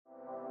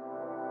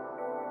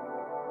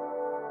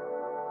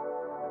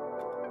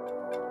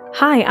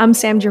Hi, I'm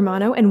Sam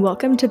Germano, and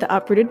welcome to the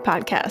Uprooted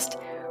Podcast,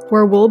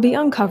 where we'll be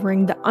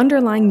uncovering the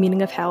underlying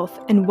meaning of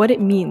health and what it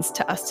means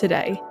to us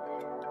today.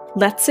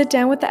 Let's sit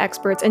down with the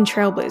experts and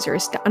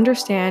trailblazers to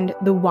understand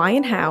the why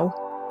and how,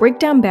 break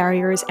down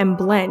barriers, and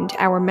blend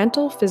our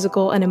mental,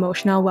 physical, and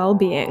emotional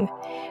well-being.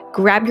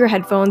 Grab your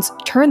headphones,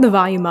 turn the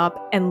volume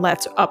up, and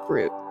let's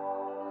uproot.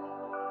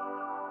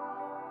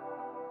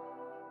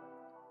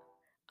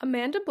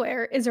 Amanda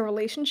Blair is a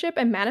relationship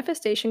and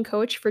manifestation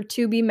coach for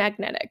To Be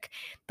Magnetic,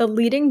 the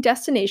leading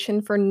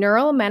destination for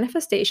neural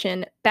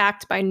manifestation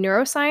backed by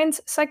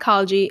neuroscience,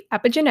 psychology,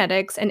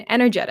 epigenetics, and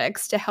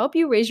energetics to help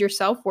you raise your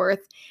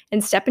self-worth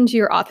and step into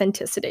your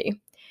authenticity.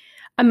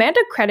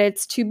 Amanda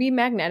credits To Be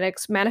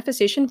Magnetic's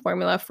manifestation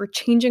formula for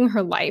changing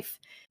her life.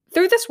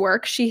 Through this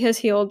work, she has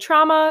healed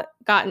trauma,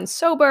 gotten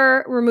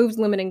sober, removed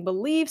limiting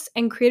beliefs,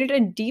 and created a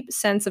deep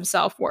sense of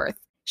self-worth.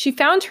 She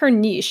found her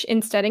niche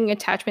in studying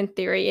attachment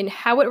theory and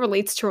how it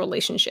relates to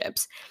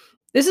relationships.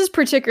 This is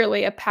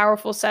particularly a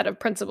powerful set of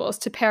principles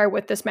to pair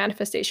with this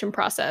manifestation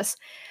process.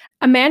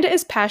 Amanda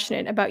is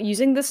passionate about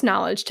using this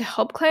knowledge to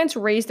help clients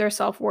raise their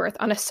self-worth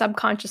on a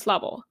subconscious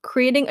level,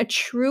 creating a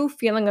true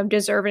feeling of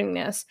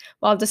deservingness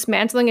while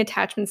dismantling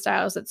attachment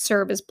styles that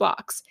serve as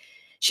blocks.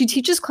 She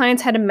teaches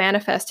clients how to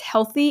manifest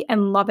healthy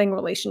and loving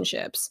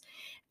relationships.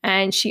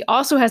 And she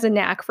also has a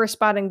knack for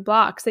spotting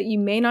blocks that you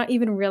may not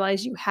even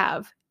realize you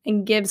have,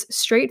 and gives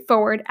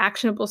straightforward,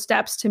 actionable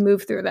steps to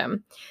move through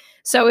them.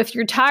 So if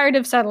you're tired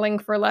of settling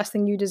for less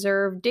than you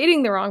deserve,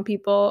 dating the wrong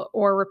people,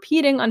 or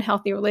repeating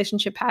unhealthy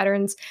relationship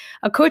patterns,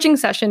 a coaching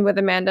session with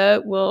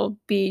Amanda will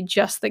be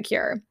just the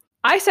cure.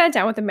 I sat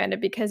down with Amanda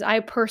because I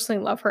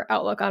personally love her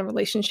outlook on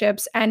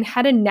relationships and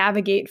how to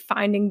navigate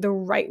finding the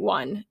right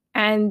one.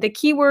 And the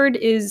key word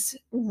is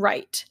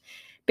right.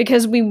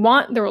 Because we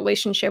want the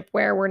relationship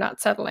where we're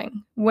not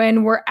settling,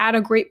 when we're at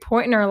a great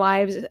point in our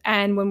lives,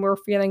 and when we're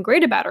feeling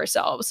great about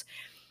ourselves.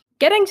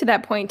 Getting to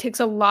that point takes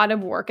a lot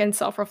of work and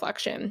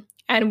self-reflection.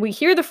 And we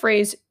hear the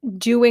phrase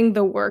doing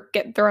the work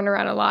get thrown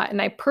around a lot.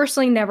 And I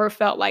personally never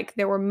felt like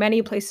there were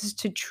many places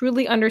to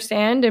truly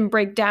understand and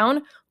break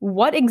down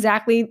what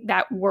exactly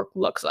that work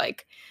looks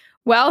like.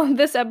 Well,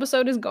 this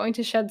episode is going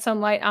to shed some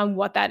light on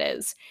what that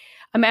is.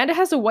 Amanda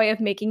has a way of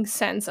making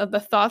sense of the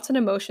thoughts and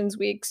emotions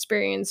we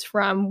experience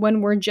from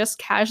when we're just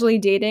casually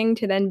dating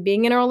to then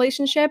being in a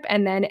relationship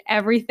and then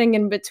everything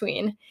in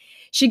between.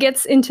 She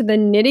gets into the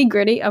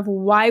nitty-gritty of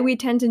why we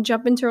tend to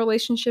jump into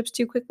relationships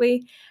too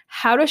quickly,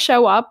 how to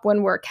show up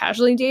when we're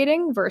casually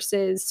dating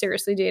versus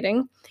seriously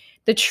dating,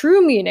 the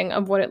true meaning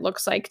of what it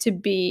looks like to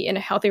be in a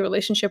healthy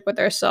relationship with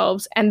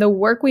ourselves, and the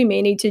work we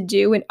may need to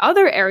do in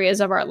other areas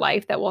of our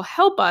life that will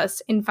help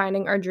us in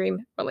finding our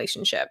dream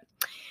relationship.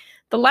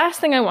 The last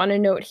thing I want to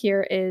note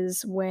here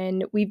is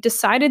when we've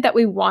decided that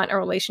we want a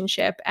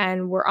relationship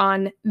and we're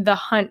on the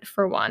hunt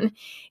for one,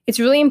 it's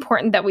really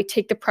important that we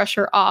take the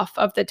pressure off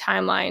of the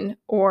timeline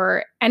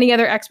or any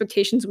other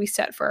expectations we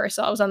set for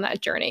ourselves on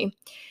that journey.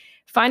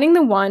 Finding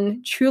the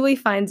one truly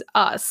finds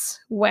us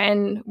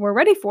when we're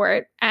ready for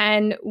it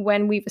and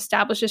when we've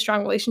established a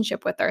strong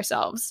relationship with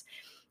ourselves.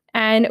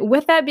 And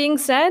with that being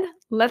said,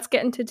 let's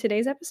get into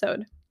today's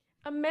episode.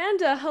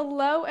 Amanda,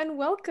 hello and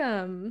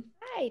welcome.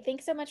 Hi,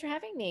 thanks so much for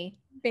having me.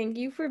 Thank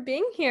you for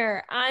being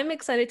here. I'm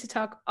excited to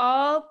talk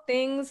all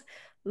things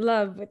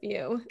love with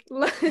you.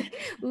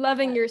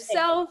 Loving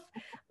yourself,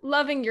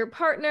 loving your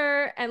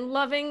partner, and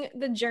loving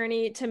the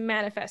journey to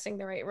manifesting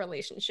the right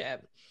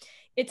relationship.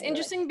 It's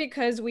interesting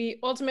because we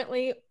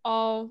ultimately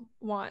all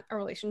want a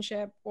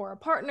relationship or a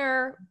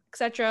partner,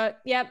 etc.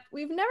 Yep,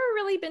 we've never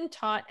really been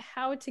taught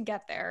how to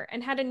get there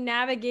and how to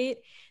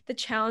navigate the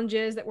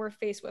challenges that we're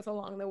faced with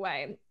along the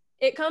way.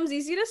 It comes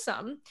easy to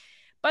some,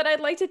 but I'd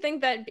like to think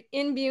that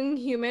in being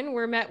human,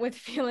 we're met with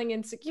feeling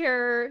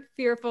insecure,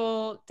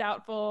 fearful,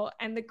 doubtful.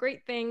 And the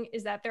great thing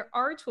is that there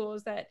are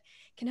tools that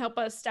can help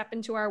us step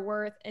into our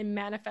worth and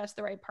manifest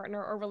the right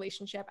partner or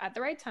relationship at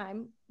the right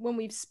time when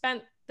we've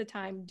spent the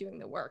time doing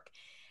the work.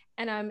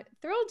 And I'm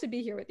thrilled to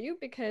be here with you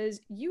because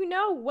you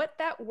know what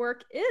that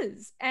work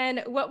is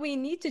and what we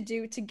need to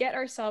do to get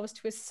ourselves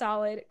to a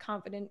solid,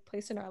 confident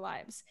place in our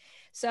lives.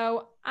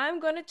 So I'm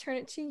going to turn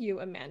it to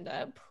you,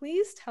 Amanda.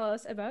 Please tell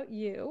us about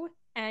you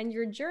and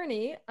your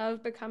journey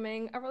of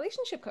becoming a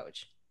relationship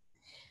coach.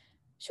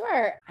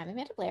 Sure. I'm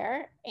Amanda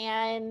Blair,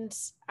 and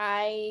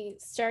I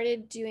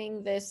started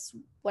doing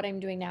what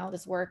I'm doing now,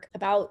 this work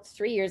about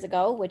 3 years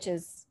ago, which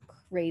is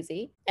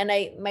crazy. And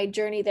my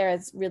journey there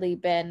has really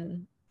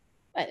been,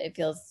 it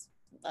feels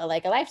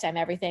like a lifetime.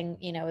 Everything,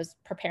 is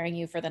preparing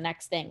you for the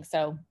next thing.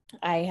 So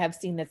I have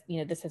seen this,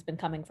 this has been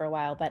coming for a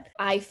while, but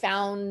I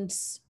found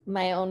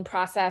my own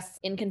process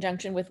in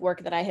conjunction with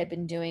work that I had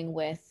been doing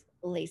with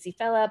Lacey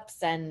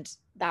Phillips, and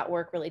that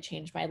work really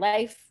changed my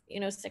life,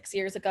 6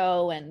 years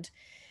ago. And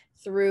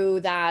through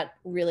that,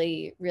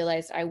 really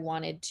realized I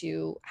wanted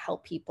to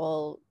help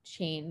people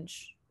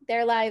change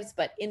their lives.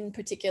 But in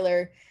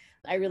particular,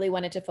 I really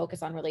wanted to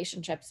focus on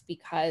relationships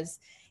because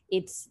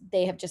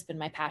they have just been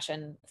my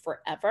passion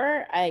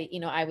forever.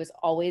 I was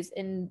always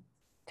in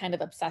kind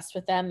of obsessed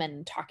with them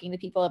and talking to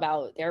people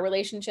about their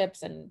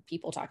relationships and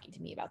people talking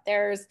to me about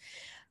theirs,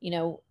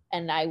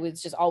 and I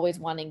was just always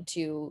wanting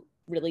to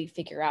really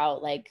figure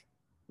out like,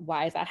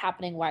 why is that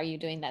happening? Why are you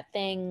doing that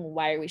thing?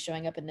 Why are we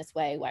showing up in this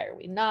way? Why are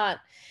we not?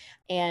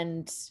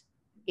 And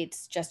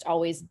it's just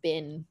always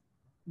been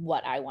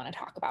what I want to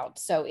talk about.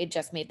 So it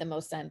just made the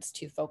most sense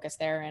to focus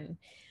there and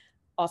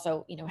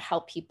also,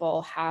 help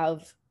people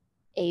have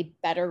a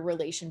better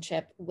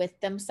relationship with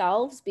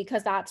themselves,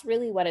 because that's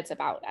really what it's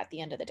about at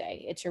the end of the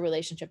day. It's your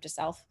relationship to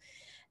self.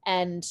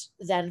 And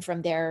then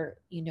from there,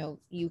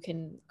 you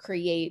can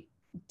create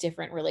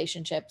different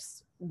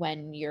relationships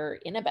when you're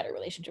in a better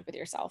relationship with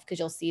yourself, because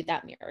you'll see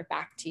that mirrored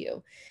back to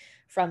you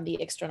from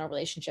the external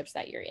relationships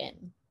that you're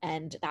in.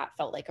 And that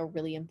felt like a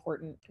really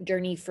important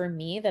journey for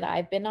me that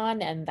I've been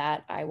on and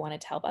that I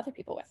wanted to help other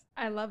people with.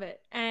 I love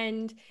it.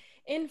 And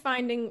in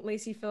finding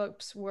Lacey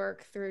Phillips'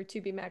 work through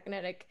To Be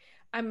Magnetic,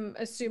 I'm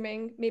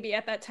assuming maybe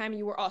at that time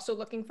you were also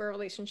looking for a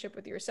relationship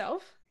with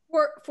yourself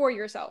or for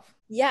yourself.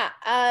 Yeah.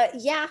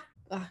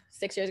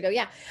 6 years ago.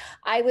 Yeah.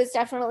 I was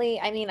definitely,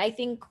 I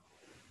think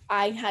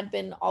I had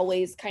been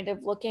always kind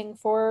of looking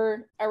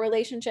for a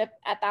relationship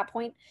at that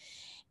point.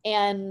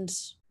 And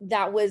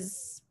that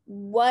was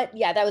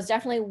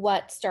definitely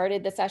what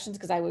started the sessions,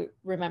 because I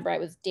remember I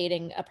was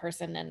dating a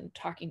person and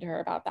talking to her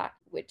about that,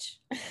 which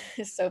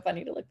is so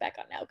funny to look back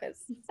on now,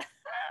 because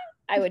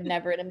I would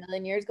never in a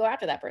million years go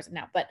after that person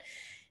now, but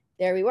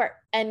there we were.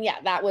 And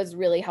yeah, that was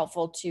really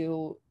helpful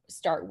to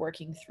start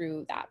working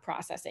through that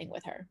processing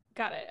with her.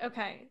 Got it.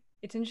 Okay.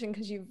 It's interesting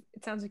because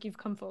it sounds like you've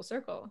come full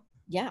circle.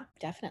 Yeah,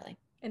 definitely.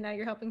 And now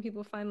you're helping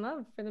people find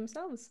love for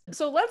themselves.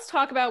 So let's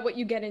talk about what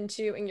you get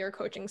into in your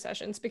coaching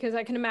sessions, because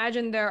I can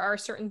imagine there are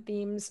certain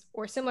themes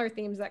or similar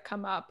themes that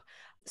come up.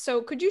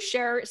 So could you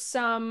share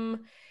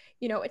some,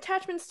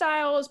 attachment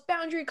styles,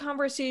 boundary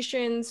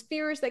conversations,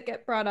 fears that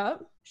get brought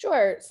up?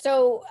 Sure.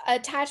 So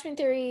attachment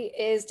theory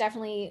is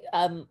definitely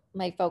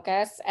my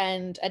focus,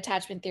 and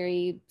attachment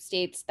theory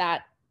states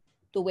that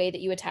the way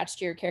that you attach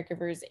to your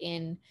caregivers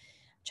in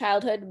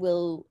childhood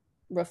will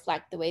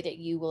reflect the way that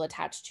you will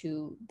attach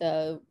to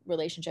the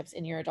relationships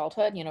in your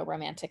adulthood,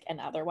 romantic and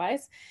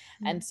otherwise.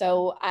 Mm-hmm. And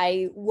so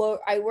I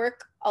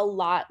work a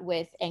lot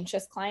with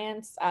anxious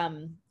clients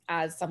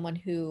as someone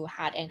who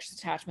had anxious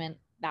attachment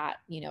that,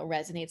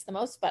 resonates the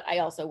most, but I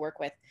also work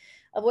with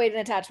avoidant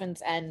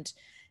attachments, and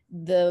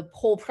the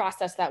whole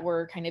process that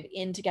we're kind of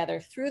in together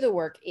through the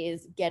work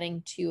is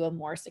getting to a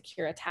more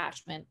secure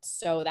attachment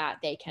so that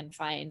they can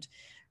find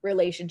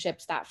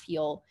relationships that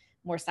feel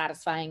more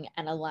satisfying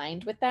and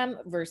aligned with them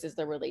versus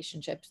the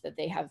relationships that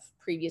they have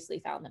previously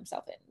found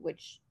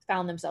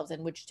themselves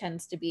in, which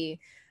tends to be,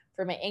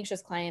 for my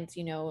anxious clients,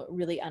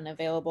 really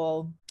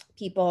unavailable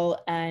people.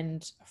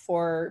 And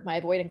for my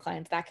avoidant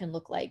clients, that can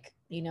look like,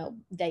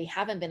 they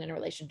haven't been in a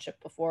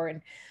relationship before,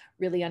 and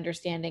really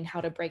understanding how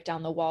to break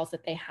down the walls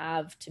that they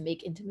have to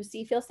make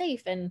intimacy feel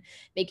safe and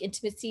make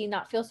intimacy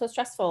not feel so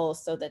stressful,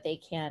 so that they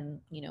can,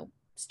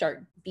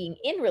 start being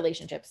in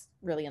relationships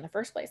really in the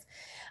first place.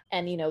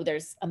 And,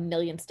 there's a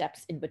million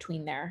steps in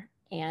between there.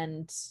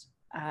 And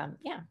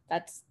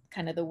that's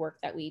kind of the work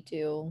that we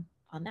do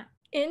on that.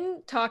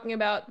 In talking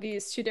about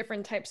these two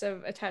different types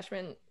of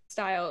attachment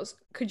styles,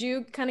 could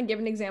you kind of give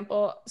an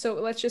example? So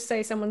let's just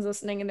say someone's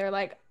listening and they're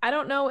like, I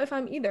don't know if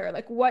I'm either.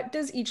 Like, what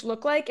does each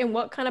look like, and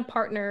what kind of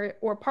partner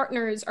or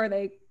partners are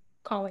they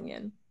calling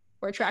in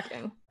or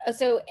attracting?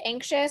 So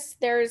anxious,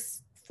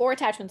 there's 4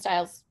 attachment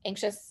styles: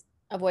 anxious,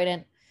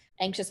 avoidant,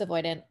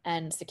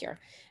 and secure.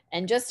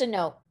 And just a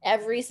note,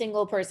 every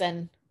single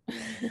person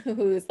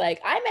who's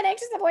like, I'm an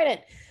anxious avoidant,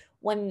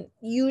 one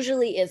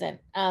usually isn't.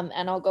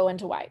 And I'll go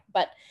into why.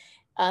 But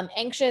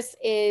anxious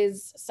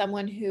is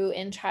someone who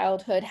in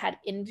childhood had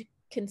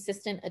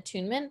inconsistent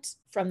attunement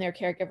from their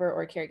caregiver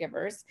or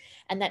caregivers.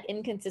 And that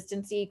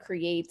inconsistency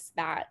creates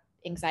that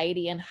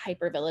anxiety and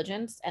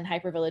hypervigilance. And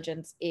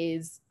hypervigilance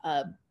is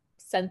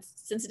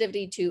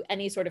sensitivity to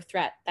any sort of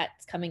threat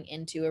that's coming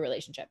into a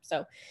relationship.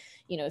 So,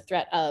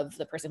 threat of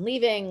the person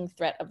leaving,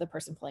 threat of the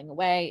person pulling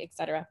away,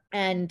 etc.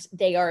 And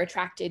they are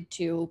attracted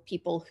to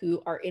people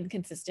who are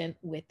inconsistent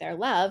with their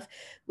love,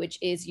 which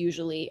is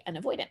usually an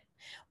avoidant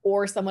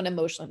or someone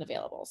emotionally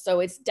unavailable. So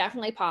it's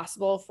definitely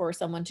possible for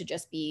someone to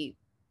just be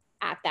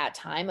at that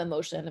time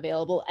emotionally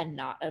unavailable and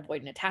not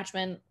avoidant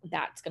attachment.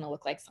 That's going to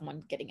look like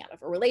someone getting out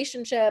of a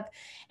relationship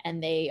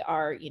and they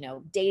are,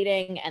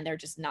 dating and they're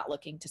just not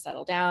looking to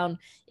settle down.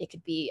 It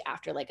could be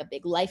after like a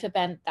big life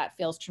event that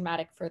feels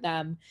traumatic for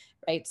them,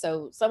 right?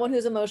 So someone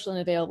who's emotionally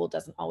unavailable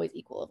doesn't always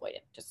equal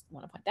avoidant. Just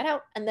want to point that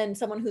out. And then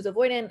someone who's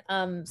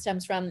avoidant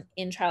stems from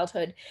in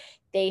childhood,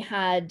 they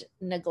had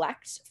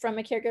neglect from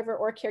a caregiver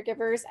or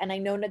caregivers. And I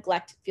know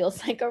neglect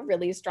feels like a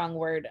really strong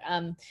word,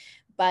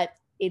 but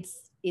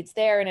it's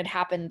there, and it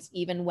happens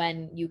even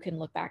when you can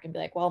look back and be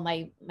like, well,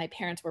 my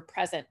parents were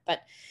present, but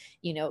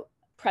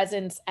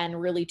presence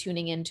and really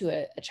tuning into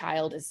a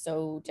child is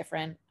so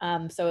different.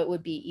 So it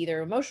would be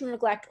either emotional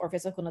neglect or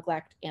physical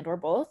neglect and or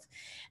both.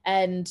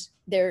 And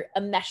their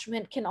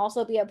enmeshment can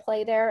also be at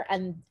play there.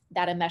 And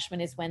that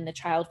enmeshment is when the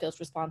child feels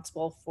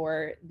responsible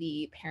for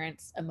the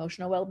parent's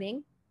emotional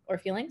well-being or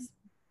feelings.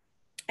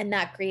 And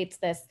that creates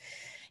this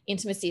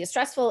intimacy is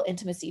stressful,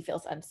 intimacy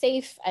feels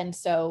unsafe. And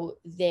so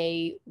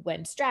they,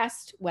 when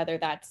stressed, whether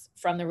that's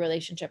from the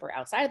relationship or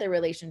outside of the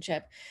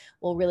relationship,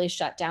 will really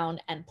shut down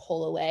and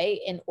pull away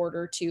in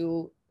order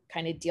to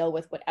kind of deal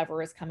with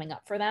whatever is coming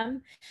up for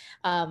them,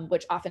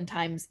 which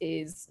oftentimes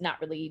is not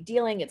really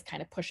dealing, it's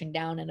kind of pushing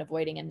down and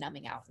avoiding and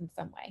numbing out in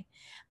some way.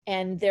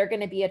 And they're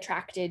going to be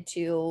attracted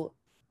to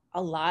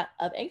a lot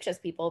of anxious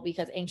people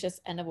because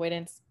anxious and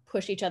avoidance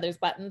push each other's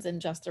buttons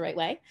in just the right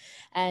way.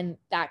 And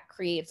that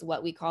creates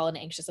what we call an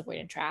anxious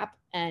avoidant trap.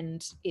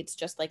 And it's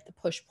just like the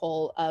push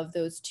pull of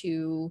those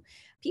two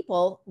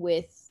people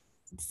with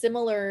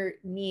similar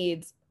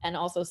needs and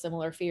also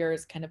similar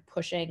fears kind of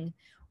pushing,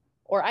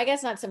 or I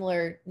guess not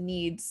similar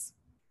needs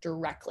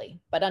directly,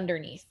 but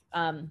underneath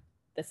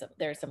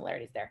there are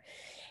similarities there.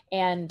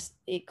 And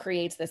it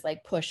creates this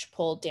like push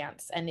pull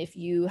dance. And if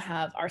you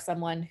are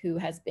someone who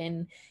has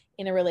been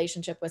in a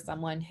relationship with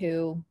someone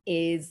who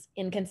is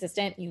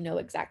inconsistent, you know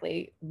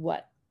exactly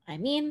what I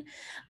mean.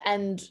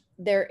 And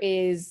there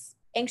is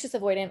anxious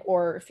avoidant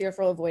or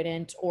fearful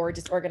avoidant or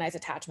disorganized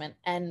attachment.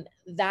 And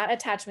that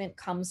attachment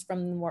comes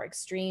from the more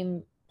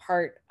extreme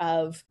part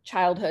of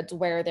childhood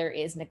where there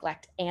is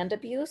neglect and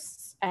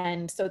abuse.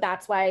 And so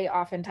that's why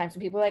oftentimes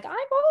when people are like, I'm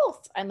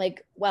both, I'm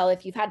like, well,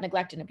 if you've had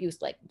neglect and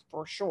abuse, like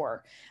for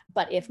sure.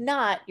 But if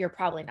not, you're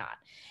probably not.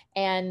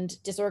 And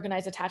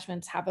disorganized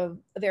attachments have a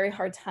very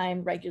hard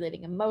time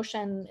regulating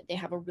emotion. They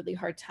have a really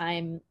hard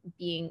time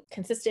being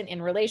consistent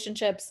in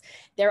relationships.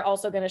 They're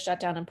also going to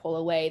shut down and pull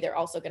away. They're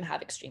also going to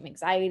have extreme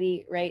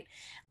anxiety, right?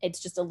 It's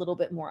just a little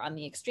bit more on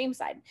the extreme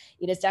side.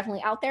 It is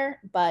definitely out there,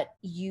 but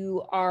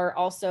you are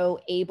also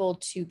able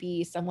to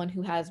be someone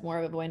who has more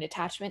of avoidant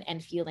attachment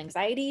and feel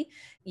anxiety.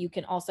 You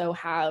can also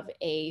have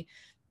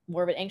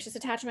more of an anxious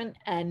attachment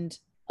and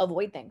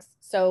avoid things.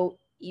 So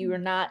you're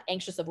not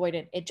anxious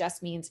avoidant. It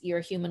just means you're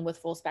a human with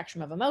full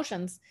spectrum of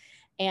emotions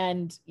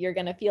and you're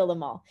going to feel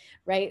them all,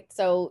 right?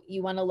 So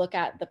you want to look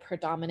at the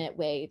predominant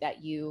way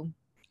that you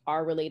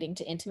are relating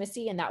to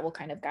intimacy, and that will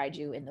kind of guide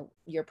you in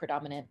your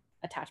predominant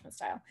attachment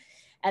style.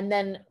 And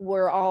then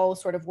we're all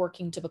sort of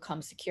working to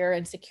become secure,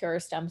 and secure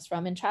stems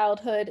from in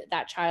childhood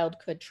that child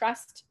could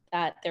trust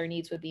that their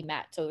needs would be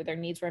met. So their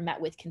needs were met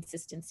with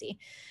consistency.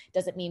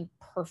 Doesn't mean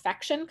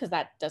perfection because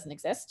that doesn't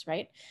exist,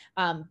 right?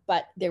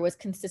 But there was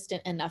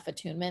consistent enough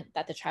attunement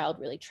that the child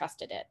really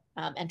trusted it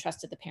and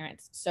trusted the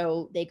parents.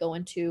 So they go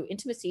into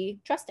intimacy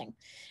trusting,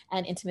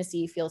 and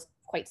intimacy feels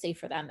quite safe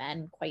for them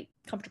and quite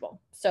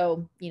comfortable.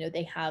 So,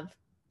 they have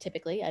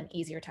typically an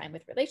easier time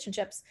with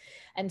relationships.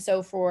 And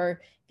so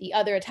for the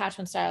other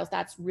attachment styles,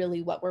 that's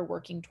really what we're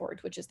working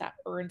towards, which is that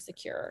earned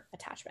secure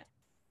attachment.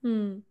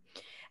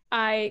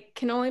 I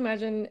can only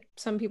imagine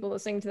some people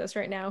listening to this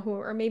right now who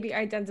are maybe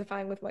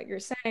identifying with what you're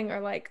saying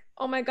are like,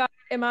 oh my God,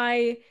 am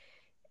I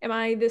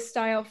this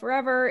style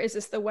forever? Is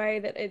this the way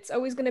that it's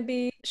always going to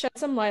be? Shed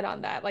some light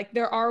on that. Like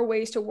there are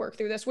ways to work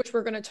through this, which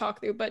we're going to talk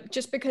through, but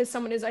just because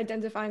someone is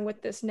identifying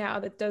with this now,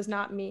 that does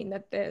not mean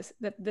that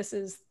this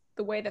is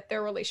the way that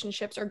their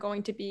relationships are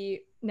going to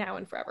be now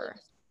and forever.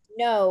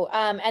 No,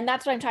 and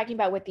that's what I'm talking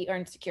about with the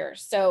earned secure.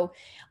 So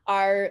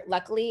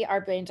luckily our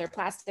brains are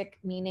plastic,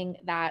 meaning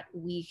that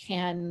we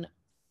can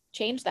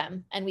change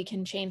them and we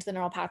can change the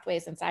neural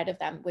pathways inside of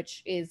them,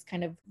 which is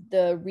kind of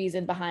the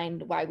reason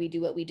behind why we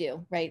do what we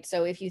do, right?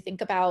 So if you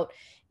think about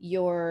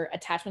your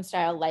attachment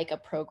style like a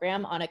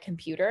program on a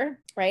computer,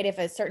 right? If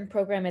a certain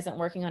program isn't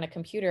working on a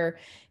computer,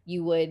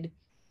 you would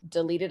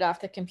delete it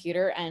off the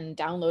computer and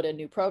download a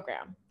new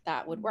program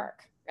that would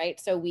work. Right.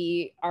 So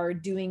we are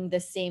doing the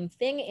same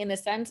thing in a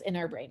sense in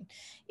our brain,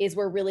 is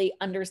we're really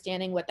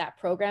understanding what that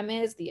program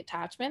is, the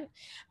attachment,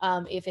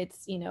 if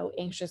it's,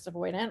 anxious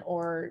avoidant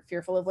or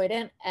fearful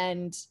avoidant.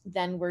 And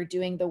then we're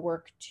doing the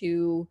work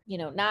to,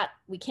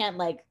 we can't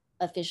like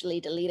officially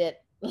delete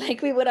it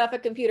like we would off a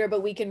computer,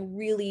 but we can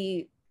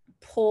really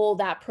pull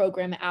that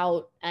program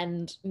out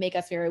and make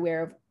us very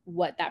aware of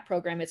what that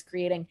program is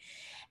creating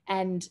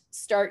and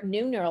start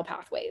new neural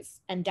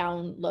pathways and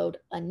download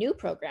a new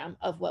program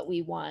of what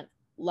we want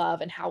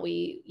love and how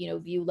we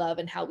view love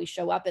and how we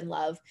show up in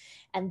love.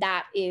 And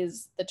that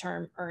is the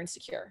term earn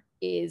secure,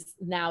 is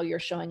now you're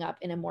showing up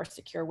in a more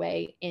secure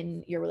way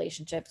in your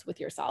relationships with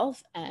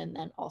yourself and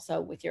then also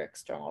with your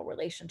external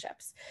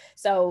relationships.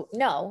 So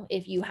no,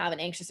 if you have an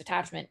anxious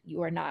attachment,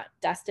 you are not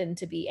destined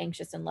to be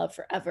anxious in love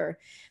forever.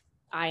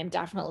 I am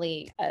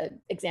definitely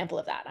an example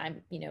of that.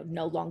 I'm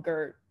no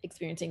longer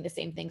experiencing the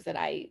same things that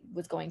I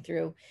was going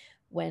through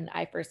when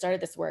I first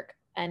started this work,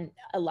 and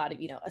a lot of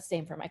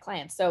same for my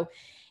clients. So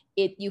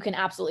you can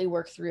absolutely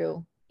work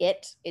through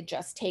it. It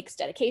just takes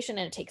dedication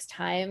and it takes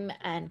time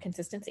and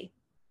consistency.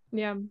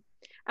 Yeah.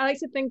 I like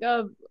to think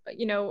of,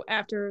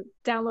 after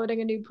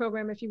downloading a new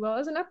program, if you will,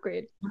 as an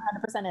upgrade.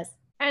 100% is.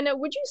 And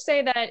would you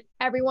say that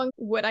everyone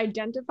would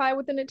identify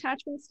with an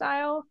attachment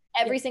style?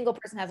 Every single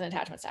person has an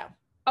attachment style.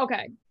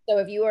 Okay. So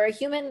if you are a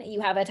human, you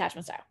have an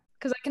attachment style.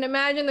 Because I can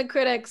imagine the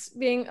critics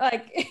being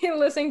like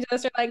listening to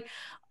this are like,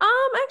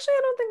 actually,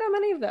 I don't think I'm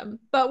any of them.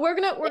 But we're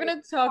gonna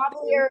talk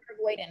Probably through. are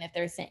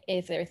avoidant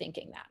if they're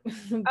thinking that.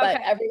 But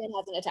Okay. everyone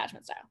has an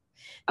attachment style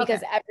Okay.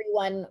 because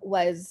everyone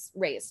was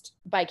raised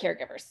by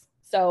caregivers.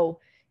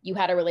 So you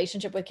had a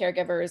relationship with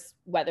caregivers,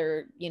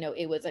 whether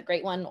it was a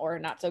great one or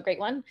not so great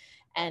one,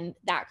 and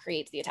that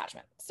creates the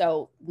attachment.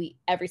 So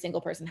every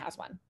single person has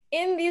one.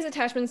 In these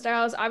attachment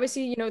styles,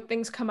 obviously,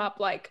 things come up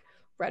like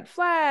red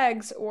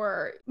flags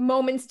or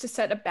moments to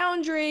set a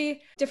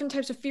boundary. Different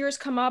types of fears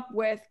come up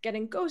with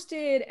getting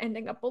ghosted,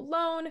 ending up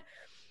alone.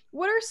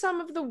 What are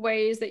some of the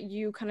ways that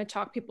you kind of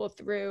talk people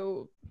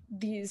through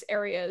these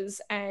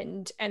areas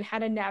and how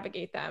to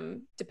navigate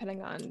them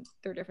depending on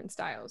their different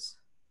styles?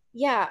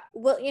 Yeah.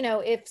 Well,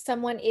 if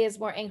someone is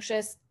more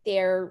anxious,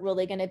 they're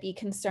really going to be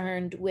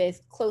concerned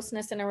with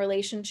closeness in a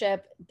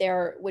relationship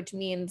there, which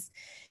means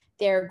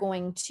they're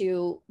going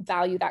to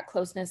value that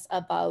closeness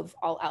above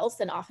all else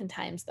and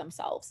oftentimes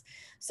themselves.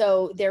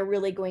 So they're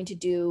really going to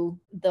do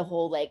the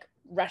whole like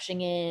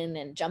rushing in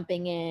and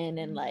jumping in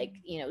and like,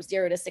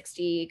 0 to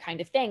 60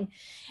 kind of thing.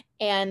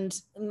 And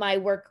my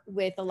work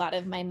with a lot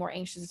of my more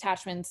anxious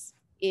attachments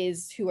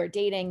who are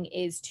dating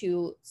is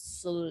to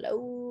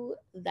slow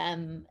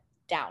them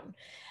down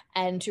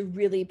and to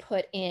really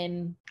put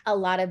in a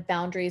lot of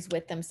boundaries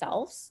with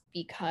themselves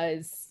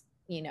because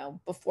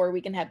before we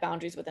can have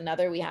boundaries with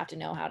another, we have to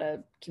know how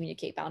to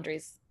communicate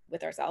boundaries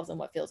with ourselves and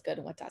what feels good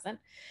and what doesn't.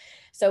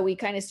 So we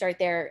kind of start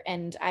there,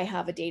 and I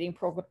have a dating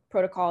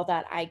protocol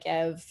that I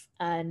give,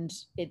 and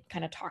it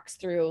kind of talks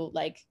through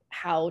like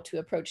how to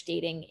approach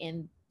dating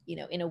in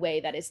a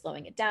way that is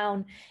slowing it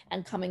down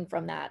and coming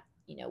from that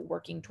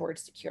working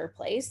towards secure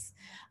place.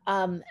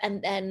 And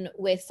then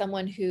with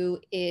someone who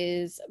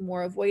is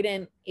more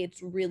avoidant,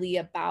 it's really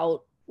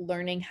about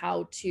learning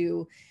how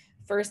to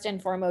first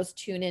and foremost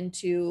tune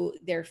into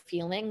their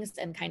feelings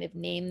and kind of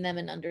name them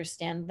and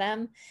understand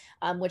them,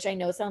 which I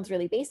know sounds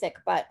really basic,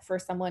 but for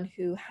someone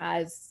who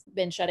has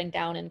been shutting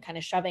down and kind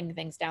of shoving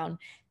things down,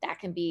 that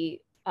can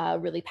be a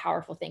really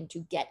powerful thing to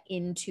get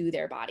into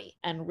their body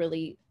and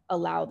really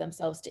allow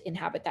themselves to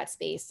inhabit that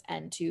space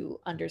and to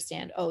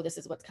understand, oh, this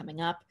is what's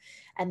coming up.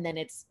 And then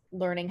it's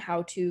learning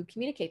how to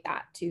communicate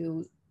that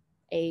to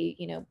a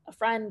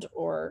friend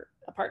or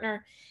a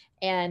partner,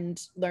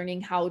 and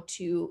learning how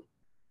to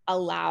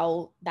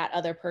allow that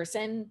other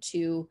person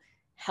to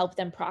help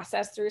them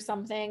process through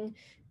something,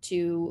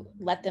 to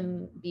let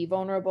them be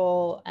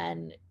vulnerable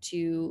and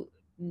to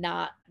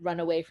not run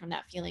away from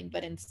that feeling,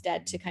 but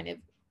instead to kind of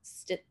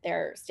sit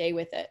there, stay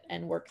with it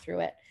and work through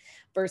it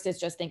versus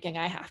just thinking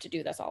I have to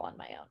do this all on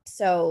my own.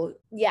 So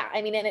yeah,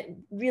 I mean, and it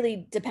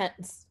really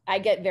depends. I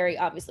get very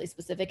obviously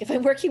specific if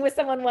I'm working with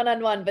someone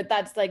one-on-one, but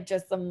that's like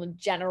just some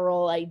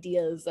general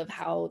ideas of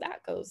how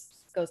that goes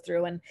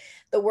through. And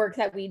the work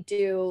that we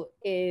do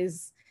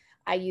is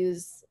I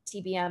use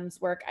TBM's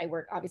work. I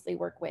obviously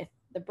work with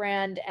the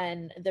brand,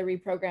 and the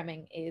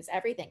reprogramming is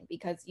everything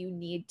because you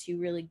need to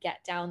really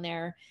get down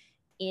there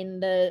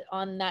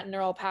on that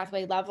neural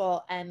pathway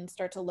level and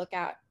start to look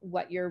at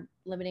what your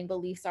limiting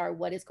beliefs are,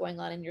 what is going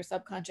on in your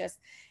subconscious,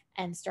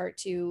 and start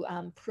to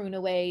prune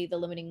away the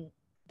limiting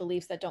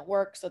beliefs that don't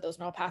work. So those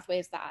neural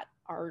pathways that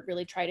are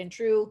really tried and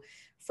true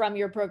from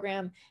your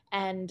program,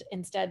 and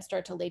instead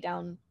start to lay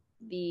down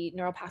the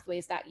neural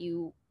pathways that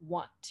you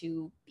want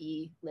to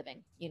be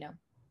living.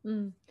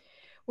 Mm.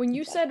 When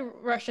you said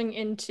rushing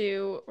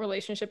into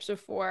relationships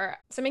before,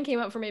 something came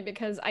up for me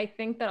because I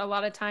think that a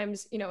lot of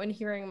times, in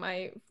hearing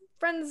my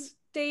friends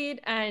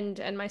date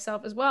and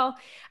myself as well,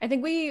 I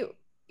think we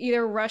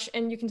either rush,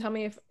 and you can tell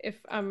me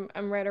if I'm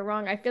right or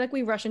wrong. I feel like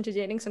we rush into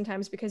dating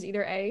sometimes because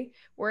either A,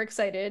 we're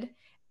excited,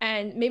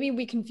 and maybe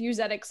we confuse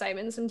that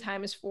excitement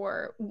sometimes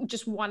for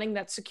just wanting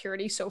that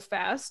security so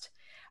fast,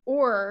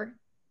 or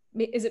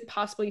is it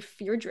possibly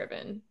fear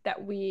driven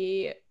that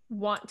we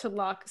want to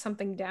lock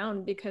something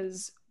down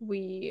because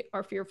we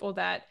are fearful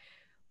that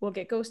we'll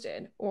get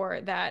ghosted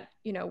or that,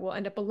 we'll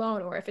end up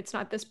alone, or if it's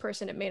not this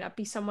person, it may not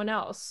be someone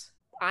else?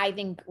 I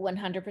think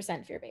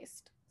 100%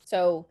 fear-based.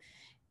 So,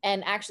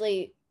 and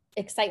actually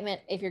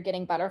excitement, if you're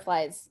getting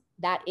butterflies,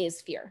 that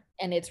is fear.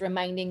 And it's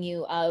reminding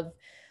you of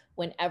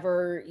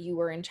whenever you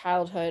were in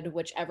childhood,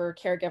 whichever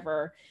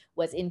caregiver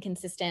was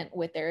inconsistent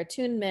with their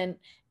attunement,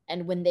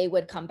 and when they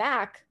would come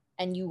back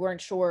and you weren't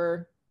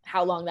sure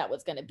how long that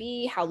was going to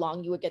be, how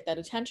long you would get that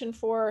attention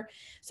for.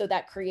 So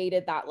that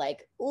created that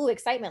like, ooh,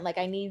 excitement. Like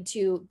I need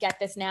to get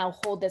this now,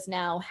 hold this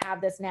now,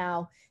 have this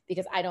now,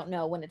 because I don't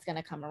know when it's going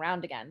to come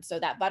around again. So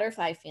that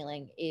butterfly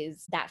feeling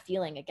is that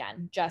feeling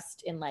again,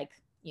 just in like,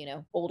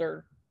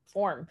 older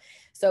form.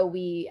 So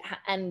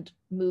and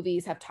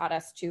movies have taught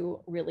us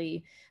to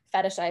really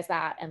fetishize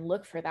that and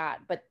look for that,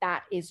 but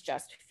that is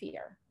just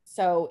fear.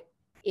 So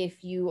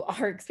if you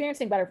are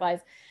experiencing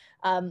butterflies,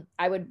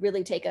 I would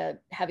really take a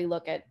heavy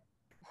look at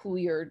who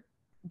you're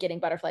getting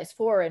butterflies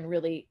for and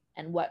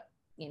what,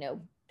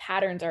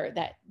 patterns are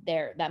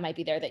that might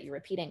be there that you're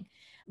repeating.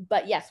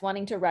 But yes,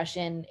 wanting to rush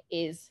in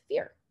is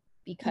fear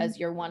because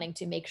you're wanting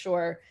to make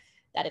sure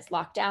that it's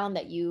locked down,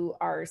 that you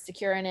are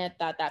secure in it,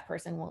 that that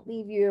person won't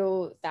leave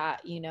you,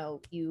 that, you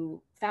know,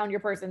 you found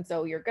your person,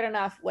 so you're good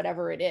enough,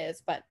 whatever it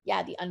is. But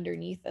yeah, the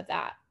underneath of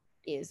that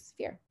is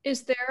fear.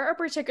 Is there a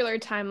particular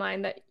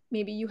timeline that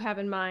maybe you have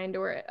in mind,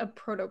 or a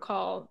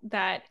protocol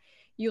that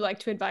you like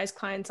to advise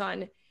clients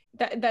on,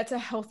 that's a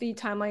healthy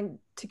timeline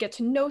to get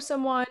to know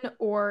someone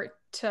or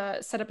to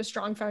set up a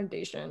strong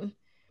foundation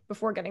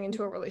before getting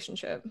into a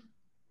relationship?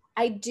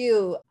 I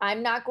do.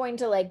 I'm not going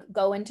to like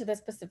go into the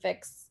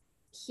specifics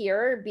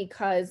here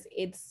because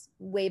it's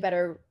way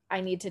better. I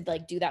need to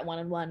like do that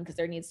one-on-one because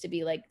there needs to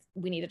be like,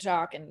 we need to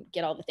talk and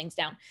get all the things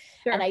down.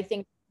 Sure. And I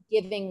think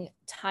giving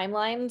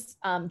timelines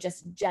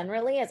just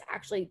generally is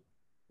actually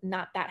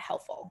not that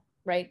helpful,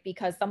 right?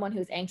 Because someone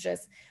who's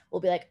anxious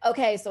will be like,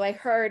 okay, so I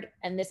heard,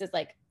 and this is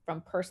like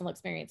from personal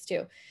experience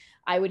too,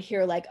 I would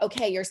hear like,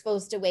 okay, you're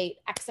supposed to wait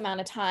X amount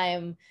of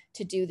time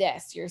to do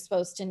this. You're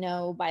supposed to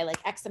know by like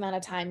X amount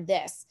of time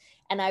this.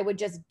 And I would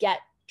just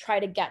try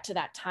to get to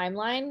that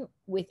timeline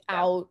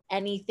without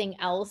anything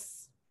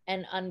else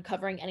and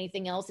uncovering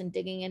anything else and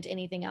digging into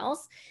anything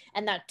else.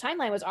 And that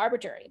timeline was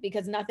arbitrary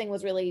because nothing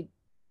was really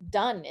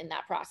done in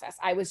that process.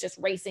 I was just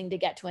racing to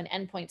get to an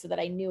endpoint so that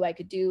I knew I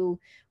could do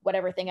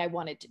whatever thing I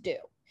wanted to do.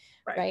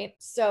 Right.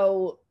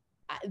 So,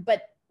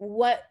 but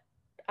what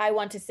I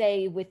want to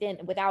say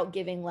without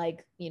giving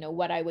like, you know,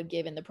 what I would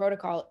give in the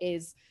protocol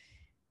is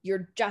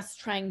you're just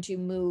trying to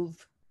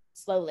move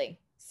slowly.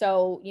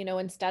 So, you know,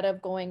 instead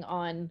of going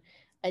on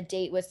a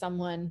date with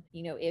someone,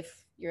 you know,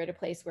 if you're at a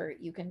place where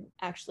you can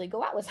actually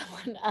go out with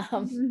someone,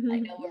 I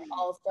know we're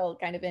all still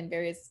kind of in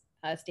various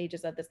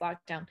stages of this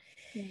lockdown,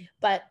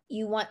 but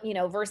you want, you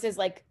know, versus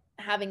like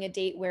having a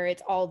date where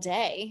it's all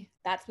day,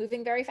 that's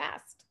moving very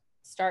fast.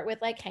 Start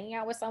with like hanging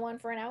out with someone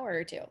for an hour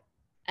or two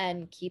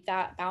and keep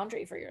that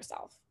boundary for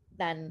yourself.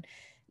 Then,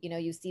 you know,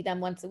 you see them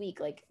once a week,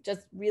 like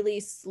just really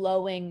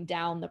slowing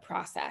down the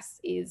process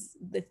is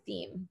the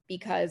theme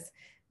because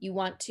you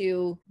want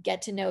to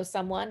get to know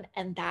someone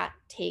and that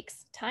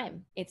takes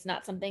time. It's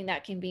not something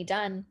that can be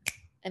done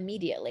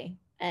immediately.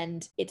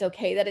 And it's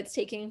okay that it's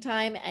taking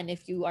time. And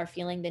if you are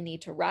feeling the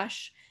need to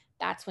rush,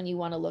 that's when you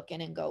want to look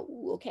in and go,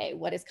 okay,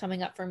 what is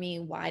coming up for me?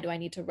 Why do I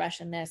need to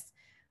rush in this?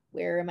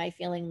 Where am I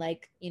feeling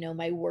like, you know,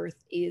 my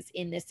worth is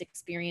in this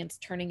experience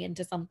turning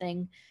into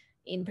something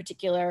in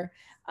particular?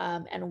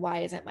 And why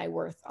isn't my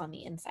worth on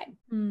the inside?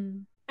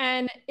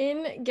 And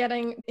in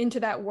getting into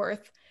that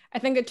worth, I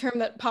think a term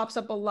that pops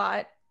up a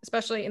lot,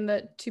 especially in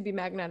the to be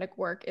magnetic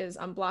work, is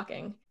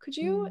unblocking. Could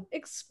you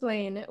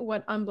explain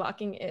what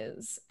unblocking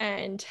is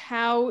and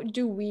how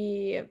do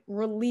we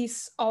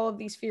release all of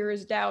these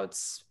fears,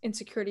 doubts,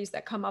 insecurities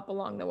that come up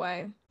along the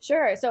way?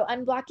 Sure. So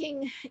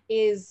unblocking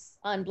is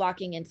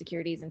unblocking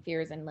insecurities and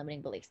fears and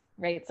limiting beliefs,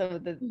 right?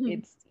 So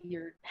it's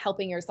you're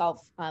helping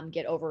yourself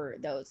get over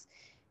those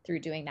through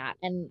doing that.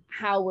 And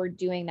how we're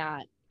doing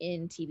that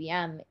in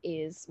TBM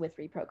is with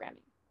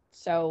reprogramming.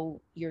 So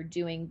you're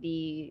doing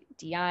the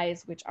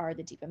DIs, which are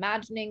the deep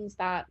imaginings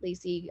that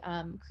Lacey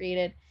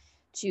created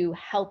to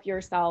help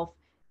yourself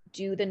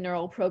do the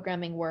neural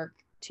programming work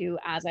to,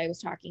 as I was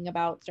talking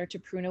about, start to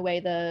prune away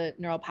the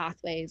neural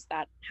pathways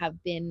that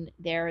have been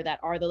there that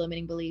are the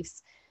limiting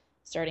beliefs,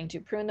 starting to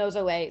prune those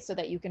away so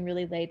that you can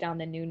really lay down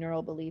the new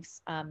neural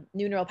beliefs,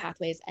 new neural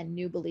pathways and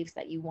new beliefs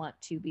that you want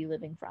to be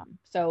living from.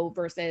 So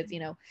versus, you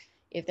know,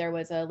 if there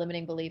was a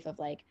limiting belief of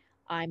like,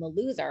 I'm a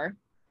loser,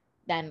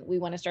 then we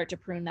want to start to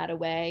prune that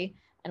away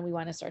and we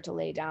want to start to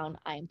lay down,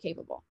 I am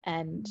capable,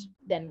 and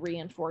then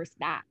reinforce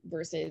that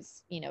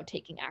versus, you know,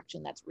 taking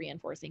action that's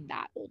reinforcing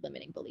that old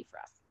limiting belief for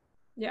us.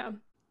 Yeah.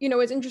 You know,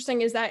 what's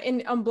interesting is that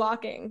in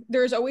unblocking,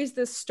 there's always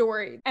this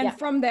story. And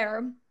from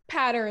there,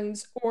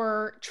 patterns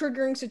or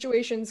triggering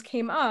situations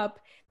came up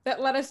that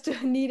led us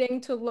to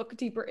needing to look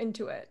deeper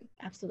into it.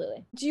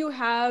 Absolutely. Do you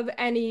have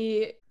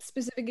any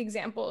specific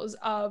examples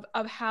of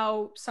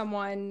how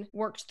someone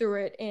worked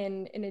through it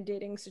in a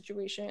dating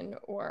situation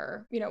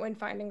or, you know, in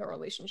finding a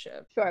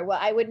relationship? Sure. Well,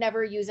 I would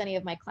never use any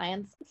of my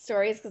clients'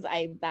 stories because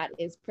that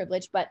is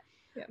privilege, but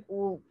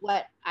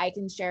what I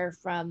can share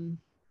from,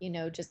 you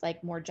know, just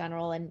like more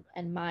general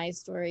and my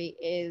story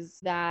is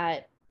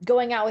that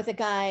going out with a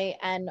guy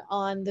and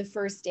on the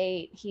first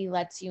date, he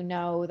lets you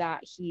know that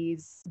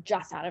he's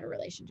just out of a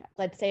relationship.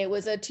 Let's say it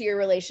was a 2-year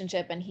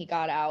relationship and he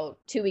got out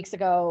 2 weeks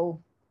ago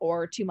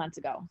or 2 months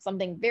ago,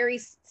 something very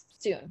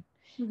soon.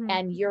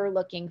 And you're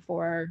looking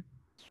for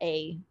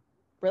a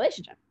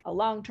relationship, a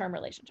long-term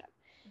relationship.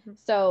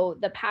 So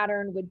the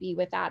pattern would be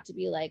with that to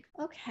be like,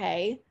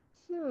 okay,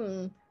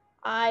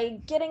 I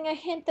getting a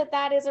hint that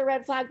that is a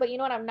red flag, but you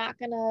know what? I'm not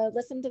going to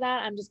listen to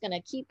that. I'm just going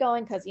to keep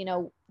going because, you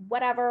know,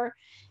 whatever,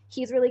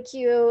 he's really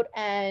cute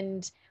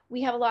and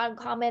we have a lot in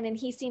common and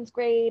he seems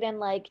great. And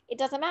like, it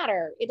doesn't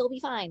matter. It'll be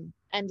fine.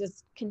 And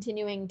just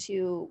continuing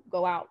to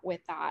go out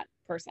with that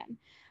person.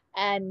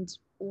 And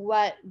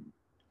what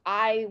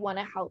I want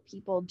to help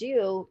people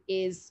do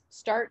is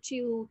start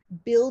to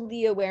build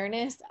the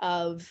awareness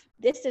of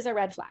this is a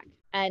red flag.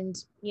 And,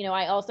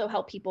 I also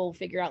help people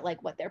figure out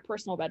like what their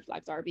personal red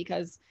flags are,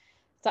 because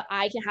so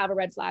I can have a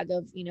red flag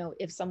of,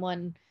 if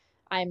someone,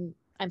 I'm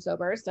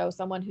sober, so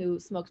someone who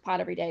smokes pot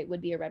every day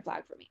would be a red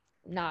flag for me,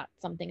 not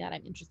something that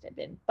I'm interested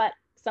in. But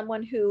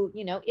someone who,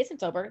 isn't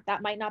sober,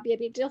 that might not be a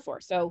big deal for.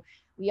 So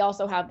we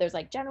also have, there's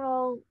like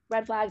general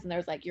red flags and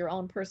there's like your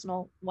own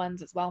personal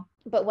ones as well.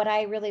 But what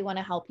I really want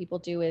to help people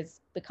do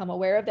is become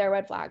aware of their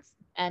red flags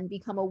and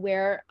become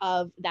aware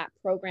of that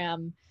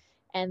program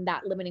and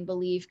that limiting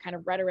belief kind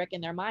of rhetoric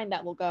in their mind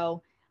that will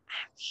go,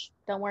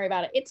 don't worry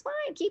about it. It's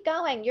fine. Keep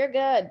going. You're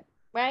good.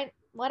 Right?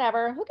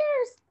 Whatever. Who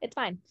cares? It's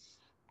fine.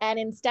 And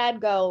instead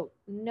go,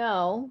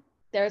 no,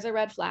 there's a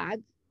red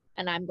flag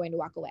and I'm going to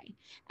walk away.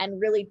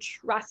 And really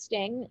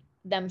trusting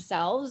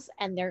themselves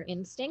and their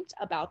instinct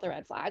about the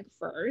red flag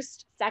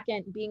first.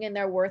 Second, being in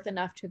their worth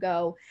enough to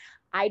go,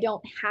 I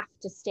don't have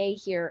to stay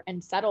here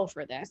and settle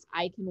for this.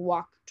 I can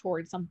walk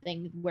towards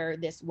something where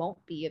this won't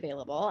be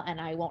available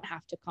and I won't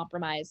have to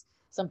compromise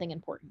something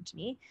important to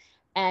me.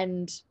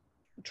 And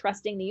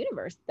trusting the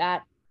universe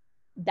that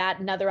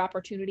another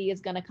opportunity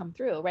is going to come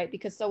through, right?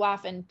 Because so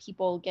often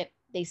people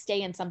they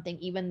stay in something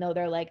even though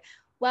they're like,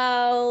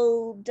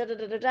 well,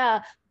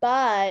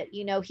 but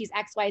he's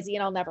XYZ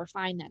and I'll never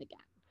find that again.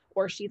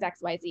 Or she's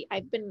XYZ.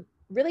 I've been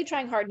really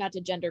trying hard not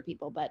to gender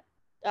people, but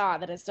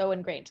that is so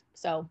ingrained.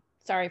 So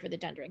sorry for the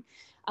gendering.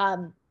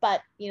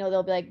 But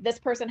they'll be like, this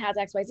person has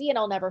XYZ and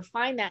I'll never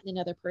find that in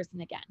another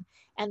person again.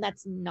 And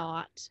that's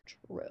not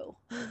true,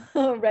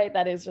 right?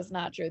 That is just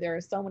not true. There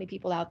are so many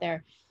people out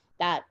there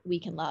that we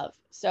can love.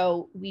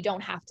 So we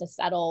don't have to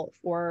settle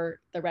for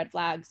the red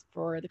flags,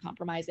 for the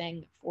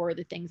compromising, for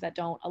the things that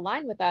don't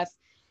align with us.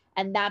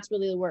 And that's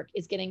really the work,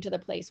 is getting to the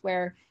place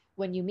where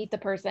when you meet the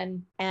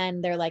person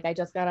and they're like, I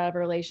just got out of a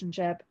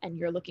relationship and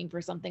you're looking for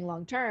something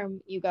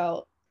long-term, you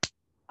go,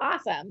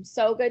 awesome.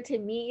 So good to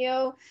meet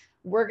you.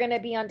 We're going to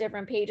be on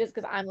different pages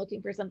because I'm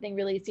looking for something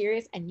really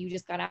serious and you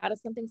just got out of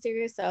something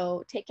serious.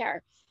 So take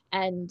care.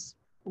 And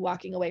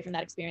walking away from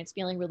that experience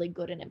feeling really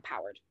good and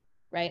empowered,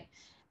 right?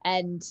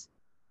 And,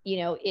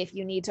 if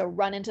you need to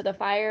run into the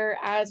fire,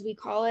 as we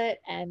call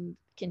it, and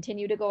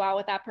continue to go out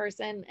with that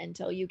person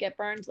until you get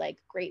burned, like,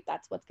 great,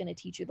 that's what's going to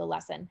teach you the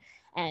lesson.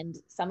 And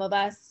some of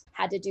us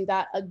had to do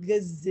that a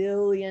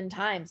gazillion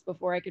times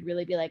before I could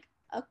really be like,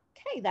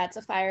 okay, that's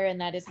a fire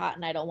and that is hot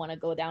and I don't want to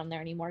go down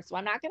there anymore. So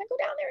I'm not going to go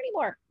down there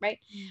anymore, right?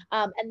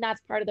 And that's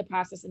part of the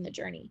process and the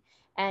journey.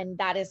 And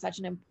that is such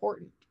an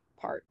important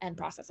part and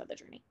process of the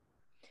journey.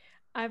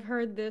 I've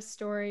heard this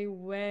story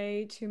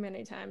way too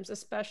many times,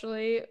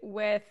 especially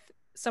with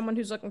someone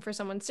who's looking for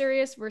someone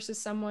serious versus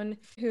someone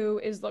who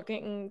is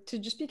looking to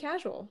just be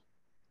casual.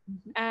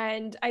 Mm-hmm.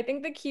 And I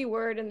think the key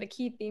word and the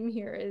key theme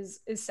here is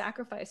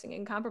sacrificing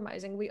and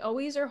compromising. We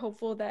always are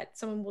hopeful that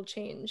someone will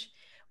change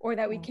or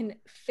that we can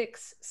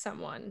fix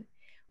someone.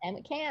 And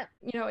we can't.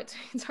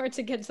 It's hard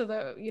to get to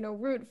the,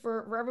 root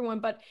for everyone,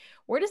 but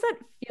where does that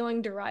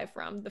feeling derive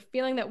from? The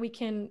feeling that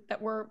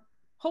we're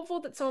hopeful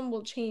that someone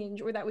will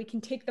change or that we can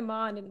take them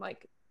on and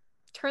like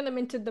turn them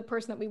into the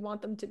person that we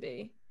want them to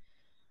be.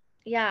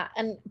 Yeah.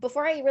 And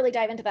before I really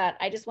dive into that,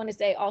 I just want to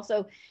say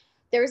also,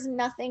 there's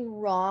nothing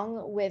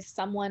wrong with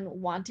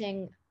someone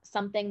wanting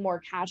something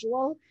more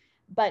casual,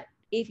 but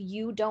if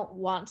you don't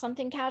want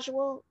something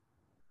casual,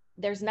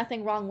 there's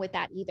nothing wrong with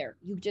that either.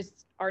 You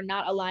just are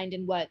not aligned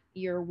in what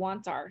your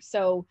wants are.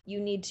 So you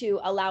need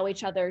to allow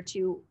each other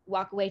to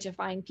walk away to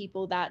find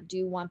people that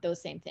do want those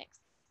same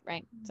things,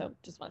 right? So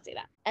just want to say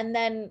that. And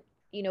then,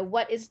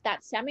 what is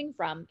that stemming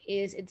from?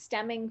 Is it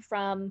stemming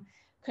from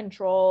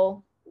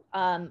control,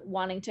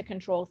 wanting to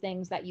control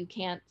things that you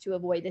can't to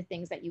avoid the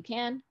things that you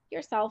can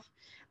yourself.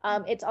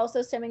 It's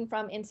also stemming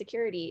from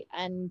insecurity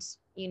and,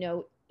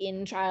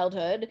 in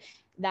childhood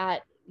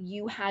that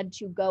you had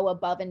to go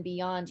above and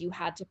beyond, you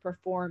had to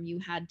perform, you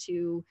had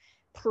to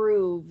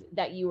prove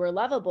that you were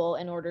lovable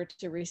in order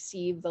to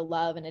receive the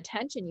love and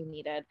attention you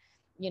needed,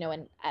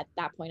 and at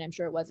that point, I'm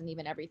sure it wasn't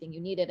even everything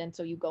you needed. And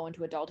so you go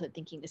into adulthood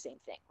thinking the same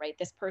thing, right?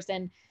 This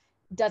person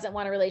doesn't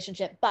want a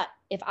relationship, but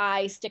if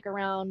I stick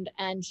around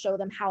and show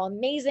them how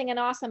amazing and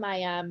awesome I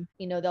am,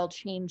 they'll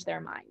change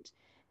their mind.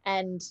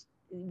 And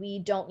we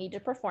don't need to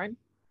perform.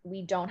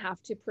 We don't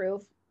have to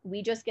prove.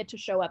 We just get to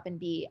show up and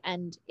be.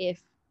 And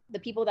if the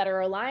people that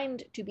are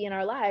aligned to be in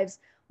our lives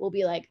will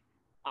be like,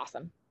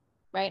 awesome,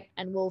 right?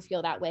 And we'll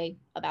feel that way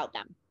about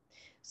them.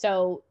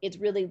 So it's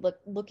really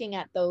looking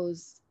at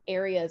those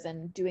areas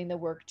and doing the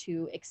work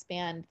to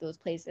expand those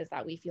places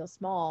that we feel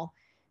small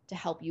to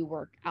help you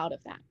work out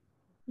of that.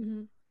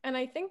 Mm-hmm. And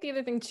I think the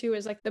other thing too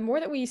is like the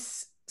more that we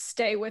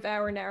stay with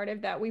our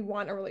narrative that we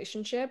want a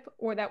relationship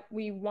or that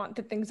we want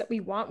the things that we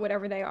want,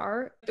 whatever they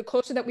are, the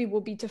closer that we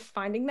will be to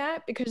finding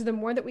that, because the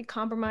more that we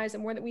compromise, the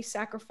more that we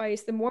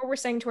sacrifice, the more we're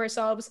saying to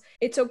ourselves,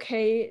 it's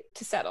okay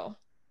to settle.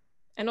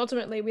 And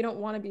ultimately, we don't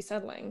want to be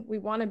settling. We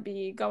want to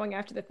be going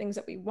after the things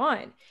that we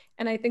want.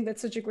 And I think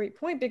that's such a great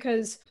point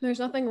because there's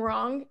nothing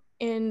wrong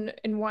in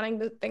wanting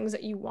the things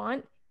that you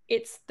want.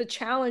 It's the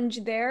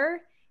challenge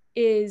there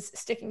is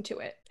sticking to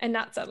it and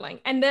not settling.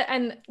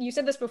 And you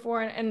said this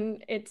before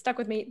and it stuck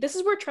with me. This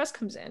is where trust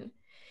comes in.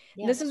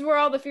 Yeah. This is where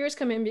all the fears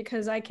come in,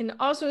 because I can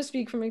also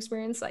speak from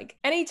experience. Like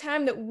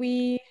anytime that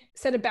we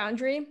set a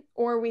boundary,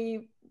 or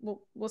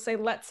we'll say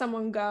let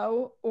someone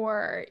go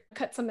or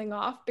cut something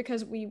off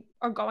because we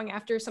are going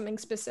after something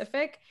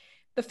specific,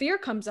 the fear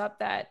comes up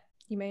that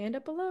you may end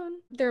up alone.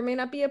 There may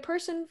not be a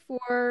person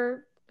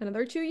for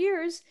another 2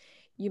 years.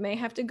 You may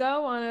have to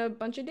go on a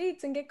bunch of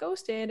dates and get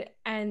ghosted.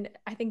 And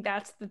I think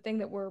that's the thing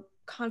that we're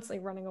constantly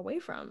running away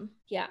from.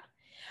 Yeah.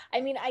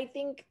 I mean, I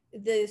think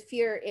the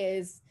fear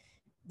is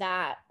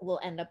that we'll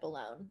end up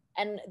alone.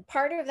 And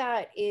part of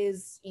that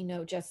is,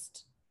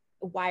 just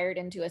wired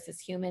into us as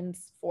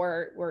humans.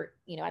 We're,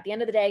 at the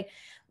end of the day,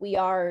 we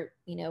are,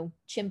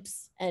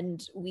 chimps,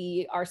 and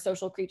we are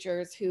social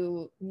creatures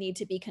who need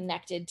to be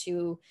connected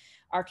to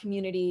our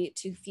community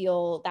to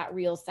feel that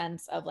real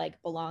sense of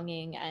like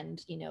belonging.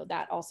 And,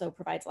 that also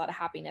provides a lot of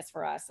happiness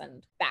for us.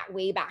 And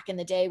way back in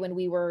the day when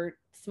we were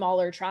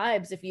smaller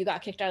tribes, if you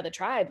got kicked out of the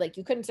tribe, like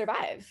you couldn't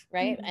survive,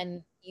 right? Mm-hmm.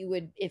 And you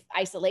would, if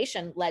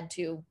isolation led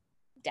to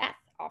death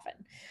often.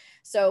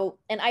 So,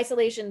 and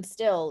isolation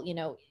still,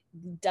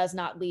 does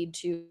not lead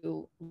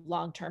to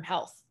long-term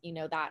health,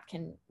 that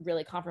can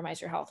really compromise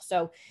your health.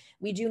 So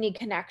we do need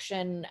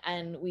connection,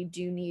 and we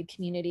do need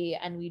community,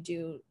 and we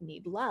do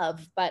need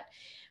love. But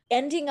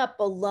ending up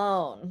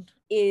alone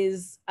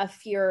is a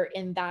fear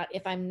in that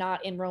if I'm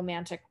not in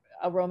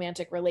a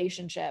romantic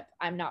relationship,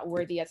 I'm not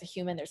worthy as a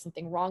human. There's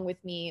something wrong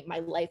with me. My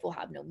life will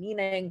have no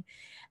meaning.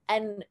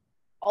 And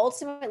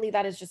ultimately,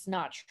 that is just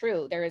not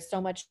true. There is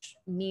so much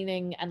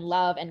meaning and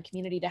love and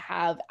community to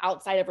have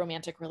outside of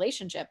romantic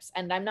relationships.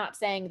 And I'm not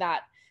saying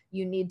that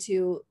you need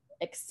to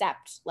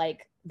accept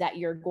like that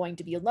you're going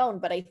to be alone,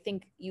 but I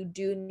think you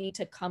do need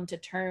to come to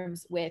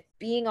terms with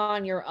being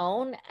on your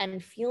own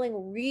and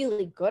feeling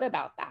really good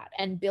about that,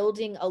 and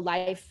building a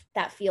life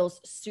that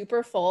feels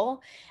super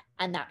full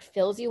and that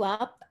fills you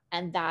up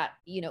and that,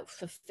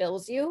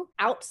 fulfills you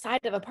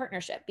outside of a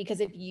partnership. Because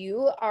if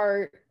you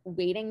are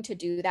waiting to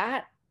do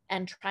that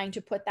and trying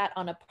to put that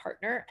on a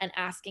partner and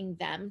asking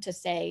them to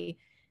say,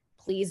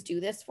 please do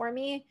this for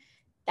me,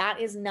 that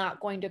is not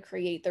going to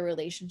create the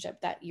relationship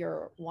that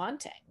you're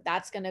wanting.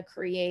 That's going to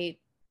create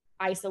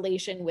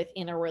isolation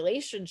within a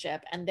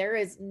relationship. And there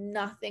is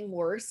nothing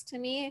worse to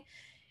me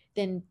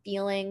than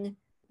feeling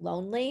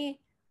lonely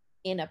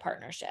in a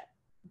partnership.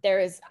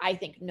 There is, I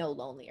think, no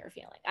lonelier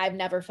feeling. I've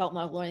never felt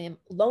more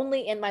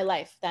lonely in my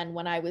life than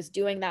when I was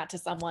doing that to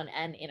someone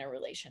and in a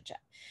relationship.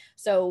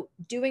 So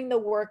doing the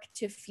work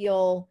to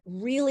feel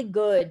really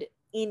good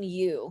in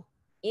you,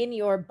 in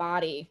your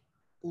body,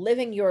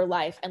 living your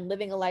life and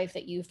living a life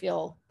that you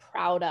feel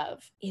proud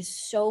of is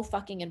so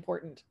fucking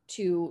important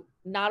to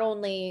not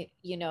only,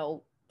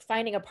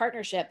 finding a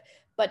partnership,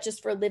 but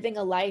just for living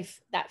a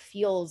life that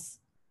feels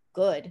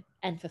good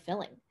and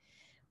fulfilling.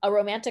 A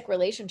romantic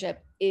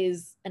relationship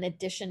is an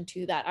addition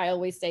to that. I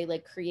always say,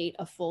 like, create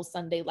a full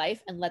Sunday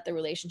life and let the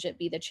relationship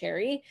be the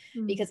cherry,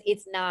 because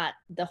it's not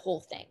the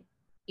whole thing.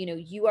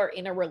 You are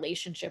in a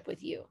relationship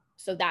with you.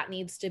 So that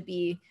needs to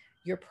be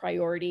your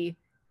priority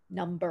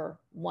number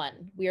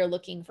one. We are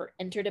looking for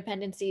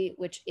interdependency,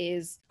 which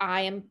is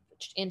I am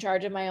in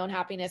charge of my own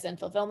happiness and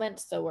fulfillment.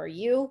 So are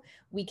you.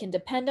 We can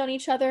depend on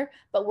each other,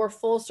 but we're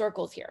full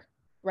circles here.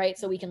 Right?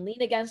 So we can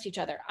lean against each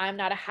other. I'm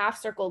not a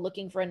half circle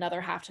looking for another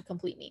half to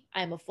complete me.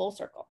 I'm a full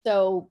circle.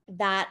 So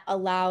that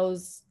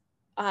allows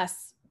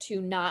us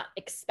to not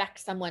expect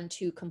someone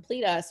to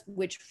complete us,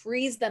 which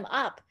frees them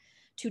up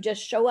to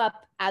just show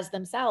up as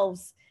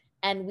themselves.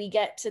 And we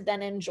get to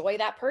then enjoy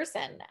that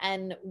person,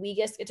 and we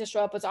just get to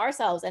show up as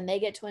ourselves, and they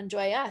get to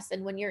enjoy us.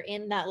 And when you're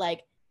in that,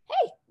 like,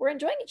 hey, we're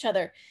enjoying each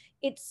other,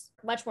 it's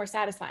much more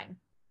satisfying.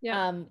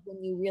 Yeah.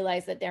 When you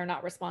realize that they're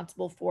not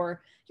responsible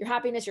for your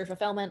happiness, your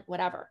fulfillment,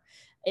 whatever.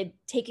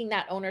 Taking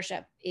that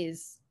ownership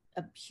is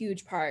a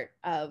huge part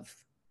of,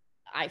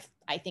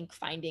 I think,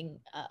 finding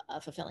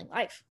a fulfilling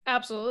life.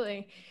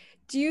 Absolutely.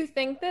 Do you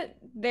think that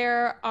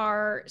there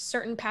are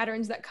certain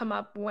patterns that come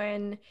up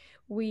when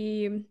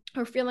we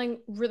are feeling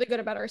really good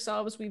about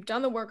ourselves? We've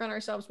done the work on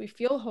ourselves, we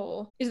feel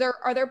whole.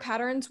 Are there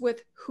patterns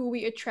with who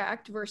we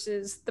attract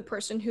versus the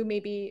person who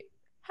maybe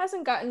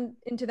hasn't gotten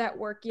into that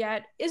work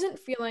yet, isn't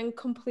feeling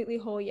completely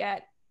whole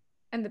yet,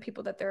 and the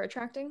people that they're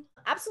attracting?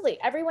 Absolutely.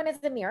 Everyone is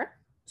the mirror.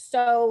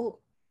 So,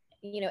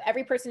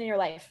 every person in your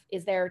life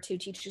is there to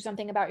teach you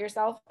something about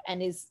yourself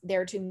and is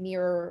there to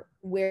mirror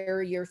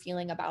where you're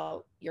feeling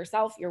about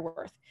yourself, your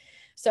worth.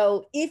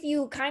 So if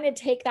you kind of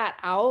take that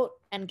out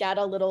and get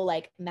a little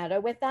like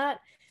meta with that,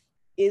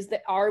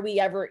 are we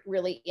ever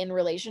really in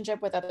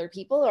relationship with other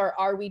people, or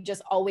are we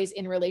just always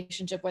in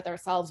relationship with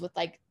ourselves with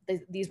like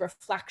these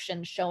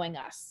reflections showing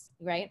us,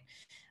 right?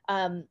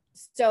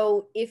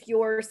 So if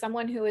you're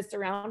someone who is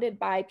surrounded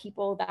by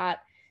people that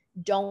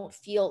don't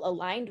feel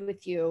aligned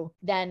with you,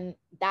 then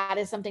that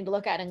is something to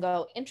look at and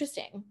go,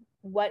 interesting.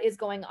 What is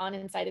going on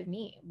inside of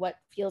me? What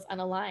feels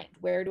unaligned?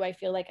 Where do I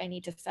feel like I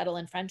need to settle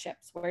in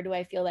friendships? Where do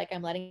I feel like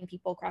I'm letting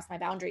people cross my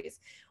boundaries?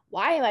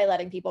 Why am I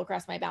letting people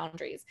cross my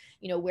boundaries?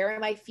 Where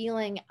am I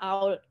feeling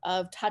out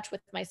of touch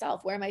with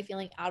myself? Where am I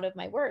feeling out of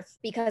my worth?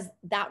 Because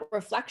that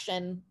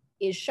reflection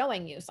is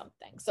showing you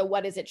something. So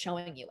what is it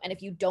showing you? And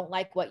if you don't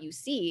like what you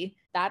see,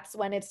 that's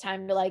when it's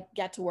time to like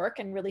get to work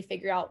and really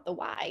figure out the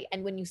why.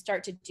 And when you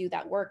start to do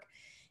that work,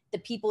 the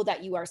people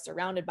that you are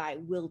surrounded by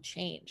will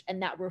change,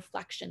 and that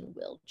reflection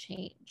will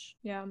change.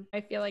 Yeah,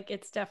 I feel like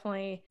it's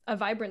definitely a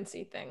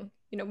vibrancy thing.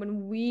 You know,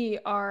 when we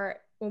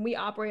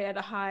operate at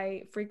a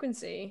high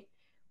frequency,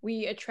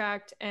 we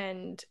attract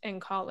and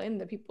call in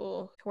the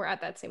people who are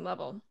at that same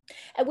level.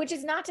 And which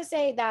is not to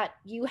say that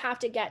you have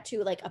to get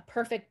to like a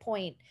perfect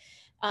point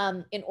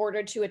in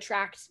order to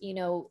attract,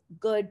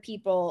 good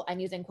people, I'm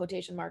using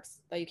quotation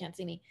marks, though you can't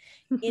see me,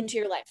 into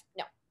your life.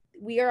 No,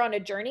 we are on a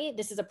journey.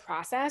 This is a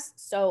process.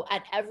 So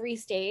at every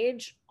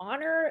stage,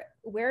 honor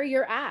where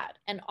you're at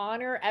and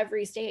honor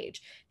every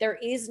stage. There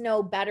is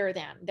no better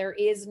than, there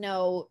is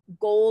no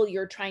goal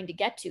you're trying to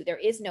get to. There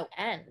is no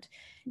end.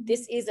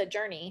 This is a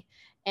journey,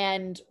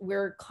 and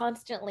we're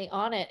constantly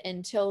on it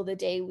until the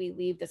day we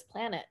leave this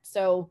planet.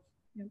 So,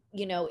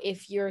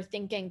 if you're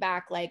thinking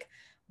back like,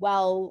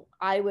 well,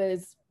 I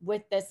was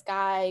with this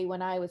guy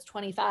when I was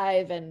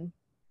 25 and,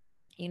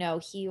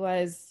 he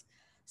was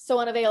so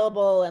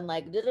unavailable and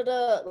like,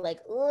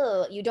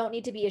 you don't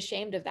need to be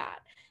ashamed of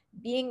that.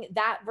 Being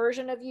that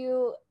version of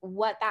you,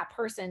 what that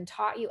person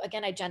taught you,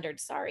 again, I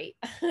gendered, sorry,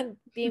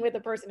 being with a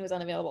person who's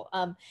unavailable.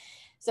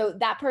 So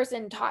that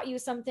person taught you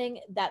something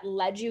that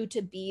led you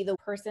to be the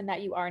person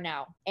that you are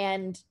now.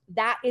 And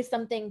that is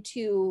something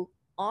to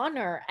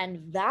honor and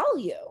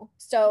value.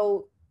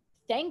 So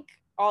thank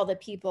all the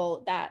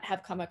people that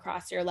have come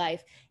across your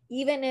life,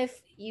 even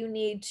if you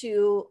need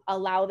to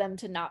allow them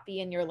to not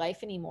be in your life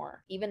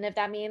anymore, even if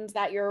that means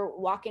that you're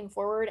walking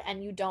forward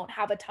and you don't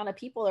have a ton of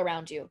people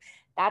around you.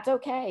 That's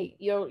okay.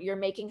 You're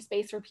making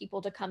space for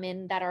people to come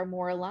in that are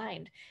more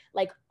aligned.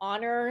 Like,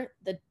 honor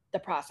the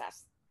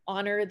process,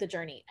 honor the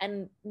journey,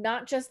 and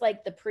not just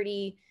like the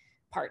pretty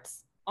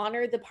parts.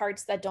 Honor the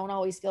parts that don't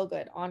always feel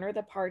good. Honor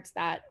the parts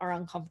that are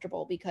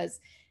uncomfortable,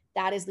 because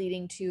that is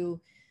leading to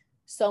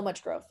so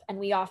much growth. And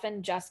we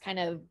often just kind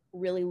of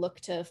really look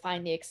to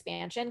find the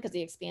expansion, because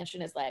the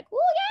expansion is like, oh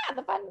yeah,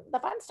 the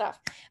fun stuff.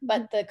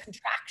 But the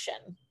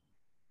contraction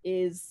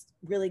is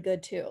really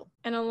good too.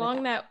 And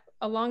along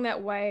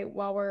that way,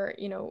 while we're,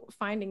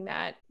 finding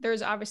that,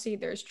 there's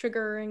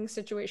triggering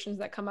situations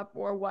that come up,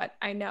 or what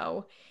I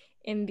know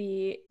in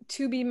the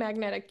to be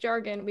magnetic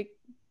jargon,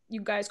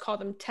 you guys call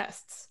them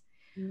tests.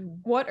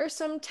 What are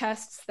some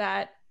tests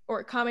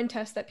or common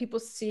tests that people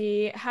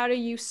see? How do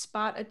you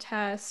spot a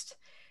test?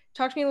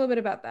 Talk to me a little bit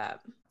about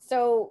that.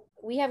 So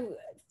we have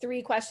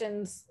 3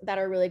 questions that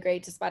are really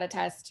great to spot a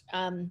test.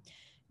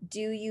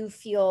 Do you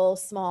feel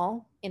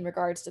small in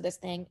regards to this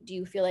thing? Do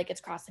you feel like it's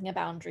crossing a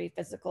boundary,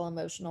 physical,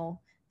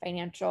 emotional,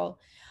 financial?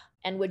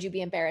 And would you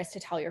be embarrassed to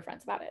tell your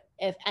friends about it?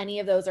 If any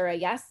of those are a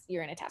yes,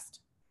 you're in a test.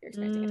 You're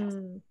experiencing a test.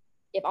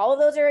 If all of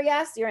those are a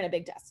yes, you're in a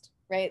big test,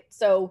 right?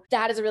 So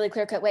that is a really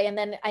clear-cut way. And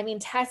then,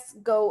 tests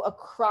go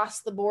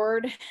across the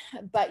board,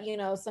 but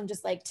some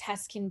just like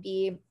tests can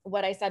be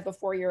what I said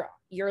before.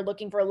 You're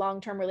looking for a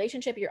long-term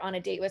relationship. You're on a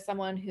date with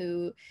someone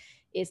who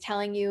is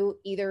telling you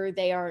either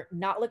they are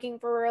not looking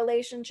for a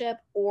relationship,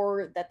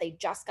 or that they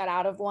just got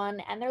out of one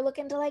and they're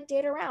looking to like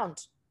date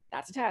around.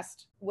 That's a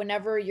test.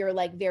 Whenever you're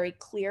like very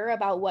clear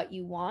about what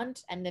you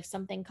want, and if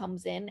something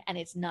comes in and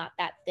it's not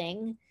that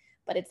thing,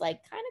 but it's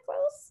like kind of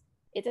close,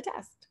 it's a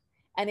test.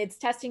 And it's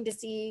testing to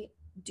see,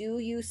 do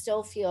you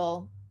still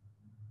feel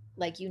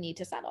like you need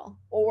to settle?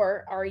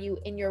 Or are you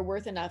in your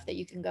worth enough that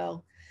you can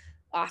go,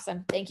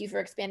 awesome, thank you for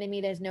expanding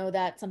me to know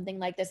that something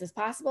like this is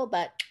possible,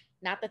 but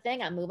not the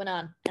thing, I'm moving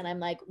on. And I'm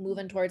like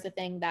moving towards the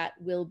thing that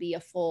will be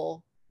a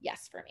full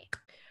yes for me.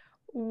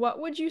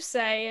 What would you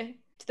say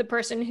to the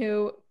person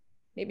who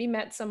maybe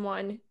met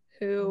someone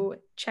who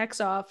checks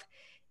off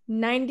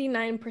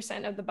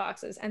 99% of the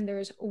boxes, and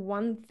there's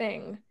one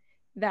thing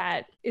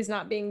that is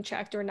not being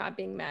checked or not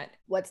being met?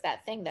 What's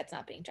that thing that's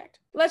not being checked?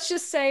 Let's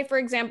just say, for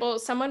example,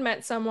 someone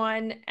met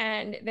someone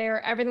and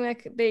they're everything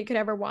that they could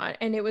ever want,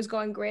 and it was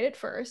going great at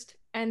first,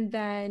 and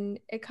then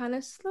it kind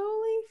of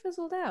slowly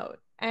fizzled out.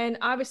 And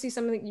obviously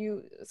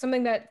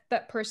something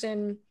that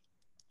person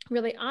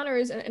really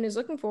honors and is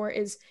looking for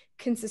is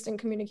consistent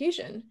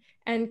communication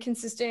and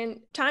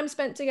consistent time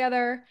spent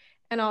together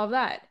and all of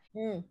that.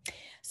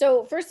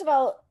 So first of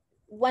all,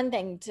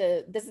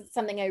 this is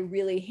something I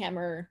really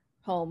hammer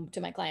home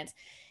to my clients.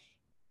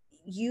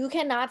 You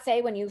cannot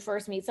say when you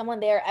first meet someone,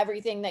 they're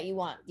everything that you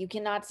want. You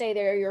cannot say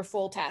they're your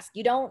full task.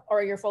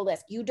 Or your full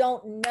list. You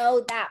don't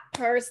know that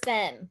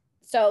person.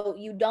 So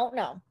you don't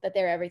know that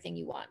they're everything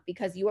you want,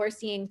 because you are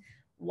seeing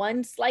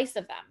one slice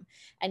of them,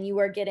 and you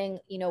are getting,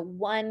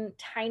 one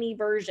tiny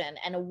version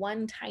and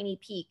one tiny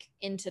peek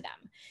into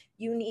them.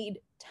 You need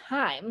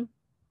time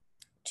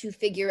to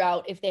figure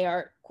out if they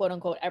are quote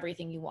unquote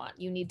everything you want.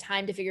 You need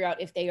time to figure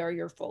out if they are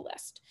your full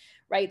list,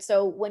 right?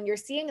 So when you're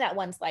seeing that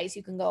one slice,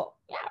 you can go,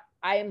 yeah,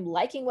 I'm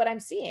liking what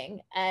I'm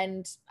seeing,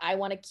 and I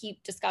want to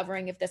keep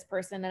discovering if this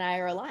person and I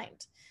are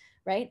aligned,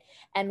 right?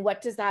 And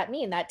what does that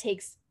mean? That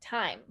takes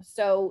time.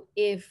 So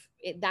if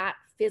that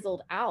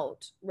fizzled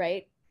out,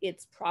 right,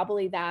 it's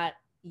probably that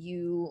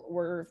you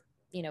were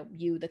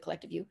you, the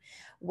collective you,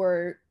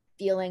 were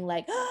feeling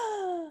like,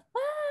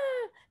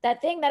 that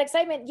thing, that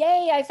excitement,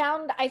 yay, I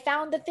found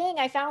the thing,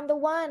 I found the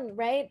one,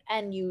 right?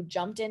 And you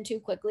jumped in too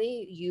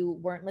quickly. You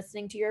weren't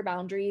listening to your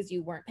boundaries.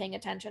 You weren't paying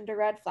attention to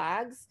red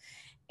flags,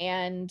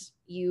 and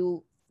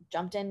you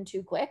jumped in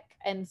too quick.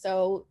 And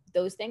so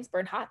those things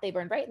burn hot, they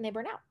burn bright, and they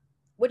burn out,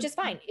 which is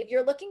fine. If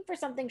you're looking for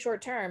something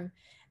short term,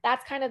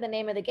 that's kind of the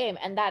name of the game.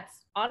 And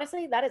that's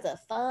honestly, that is a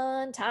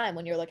fun time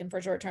when you're looking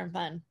for short term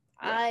fun.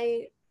 Yeah.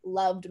 I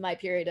loved my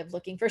period of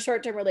looking for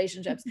short term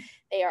relationships.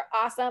 They are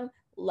awesome.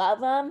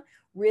 Love them.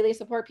 Really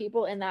support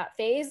people in that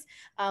phase.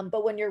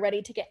 But when you're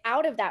ready to get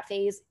out of that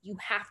phase, you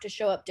have to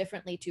show up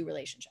differently to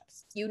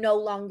relationships. You no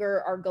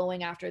longer are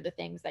going after the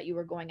things that you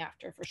were going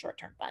after for short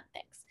term fun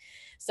things.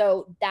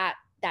 So that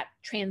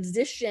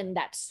transition,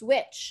 that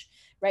switch,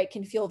 right,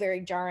 can feel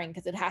very jarring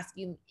because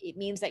it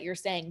means that you're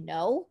saying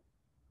no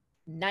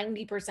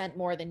 90%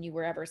 more than you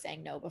were ever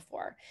saying no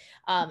before.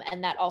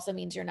 And that also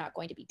means you're not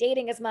going to be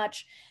dating as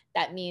much.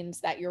 That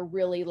means that you're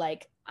really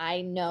like,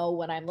 I know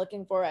what I'm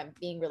looking for. I'm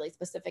being really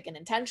specific and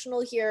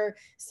intentional here.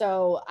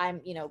 So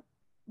I'm,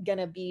 going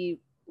to be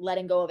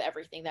letting go of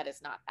everything that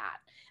is not that.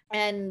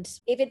 And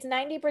if it's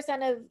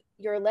 90% of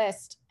your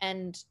list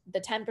and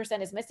the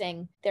 10% is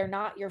missing, they're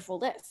not your full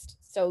list.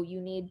 So you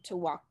need to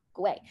walk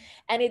away.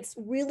 And it's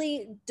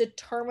really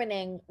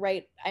determining,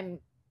 right?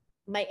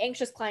 My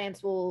anxious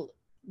clients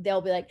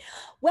they'll be like,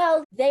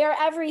 well, they are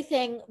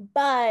everything,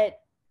 but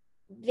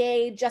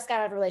they just got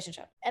out of a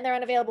relationship and they're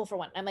unavailable for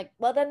one. I'm like,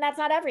 well, then that's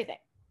not everything,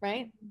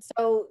 right?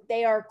 So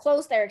they are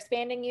close, they're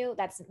expanding you.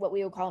 That's what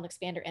we would call an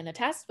expander in a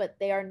test, but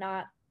they are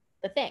not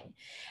the thing.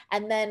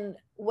 And then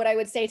what I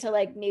would say to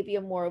like maybe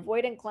a more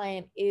avoidant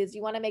client is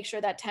you want to make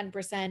sure that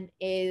 10%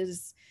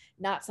 is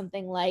not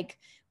something like,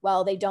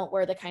 well, they don't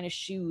wear the kind of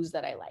shoes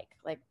that I like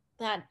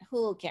that,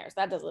 who cares?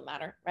 That doesn't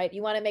matter, right?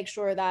 You want to make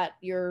sure that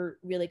you're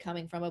really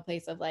coming from a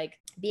place of like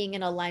being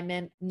in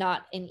alignment,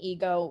 not in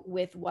ego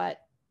with what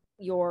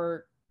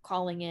you're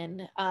calling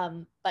in.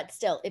 But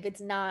still, if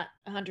it's not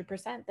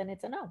 100%, then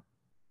it's a no.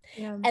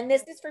 Yeah. And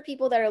this is for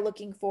people that are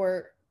looking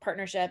for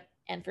partnership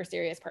and for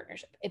serious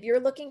partnership. If you're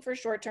looking for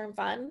short-term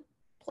fun,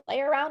 play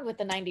around with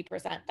the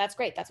 90%. That's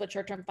great. That's what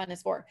short-term fun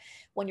is for.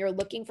 When you're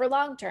looking for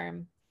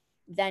long-term,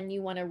 then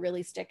you want to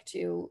really stick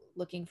to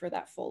looking for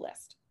that full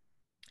list.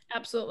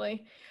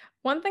 Absolutely.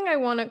 One thing I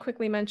want to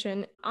quickly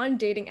mention on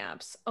dating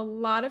apps, a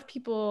lot of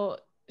people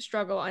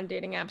struggle on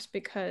dating apps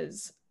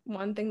because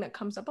one thing that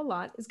comes up a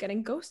lot is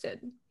getting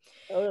ghosted.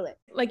 Totally.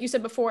 Like you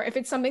said before, if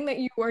it's something that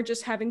you are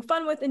just having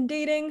fun with in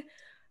dating,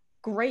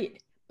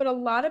 great. But a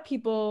lot of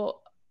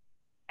people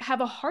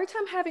have a hard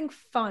time having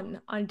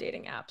fun on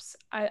dating apps,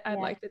 I'd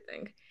like to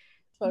think.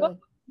 Totally.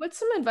 What's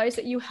some advice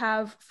that you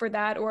have for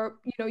that, or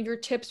your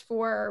tips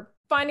for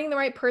finding the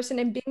right person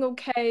and being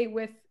okay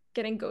with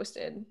getting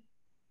ghosted?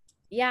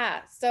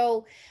 Yeah.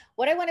 So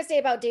what I want to say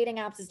about dating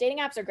apps is dating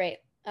apps are great.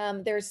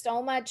 There's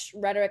so much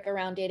rhetoric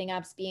around dating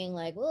apps being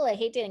like, well, I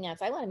hate dating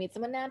apps. I want to meet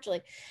someone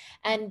naturally.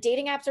 And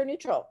dating apps are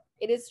neutral.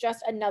 It is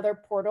just another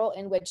portal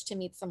in which to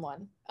meet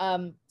someone.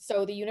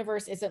 So the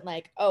universe isn't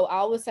like, oh,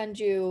 I'll send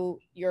you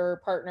your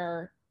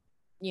partner,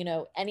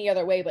 any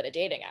other way but a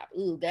dating app.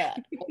 Ooh,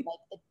 God.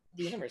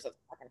 The universe doesn't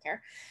fucking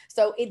care.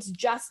 So it's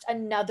just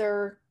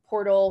another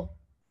portal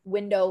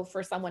window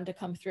for someone to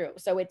come through.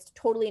 So it's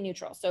totally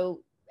neutral. So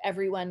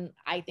everyone,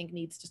 I think,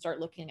 needs to start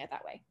looking at it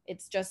that way.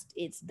 It's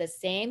the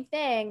same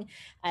thing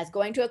as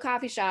going to a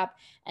coffee shop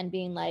and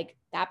being like,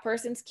 that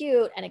person's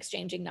cute, and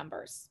exchanging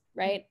numbers,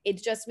 right?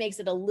 It just makes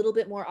it a little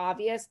bit more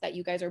obvious that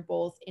you guys are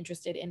both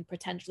interested in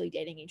potentially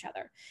dating each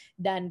other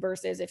than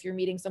versus if you're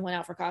meeting someone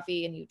out for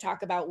coffee and you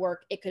talk about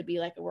work, it could be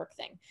like a work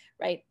thing,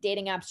 right?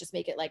 Dating apps just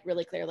make it like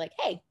really clear, like,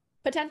 hey,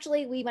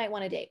 potentially we might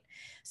want to date.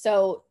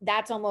 So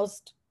that's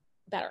almost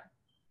better.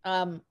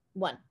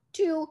 One.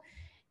 Two,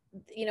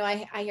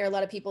 I hear a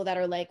lot of people that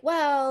are like,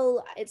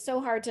 well, it's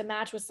so hard to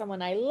match with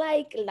someone I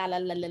like, la, la,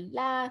 la, la,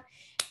 la.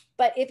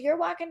 But if you're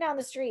walking down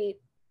the street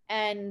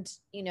and,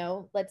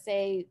 let's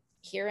say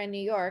here in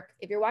New York,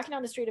 if you're walking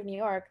down the street of New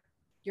York,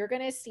 you're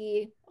going to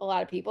see a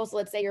lot of people. So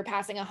let's say you're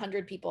passing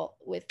 100 people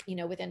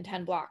within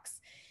 10 blocks.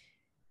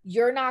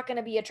 You're not going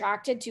to be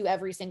attracted to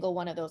every single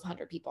one of those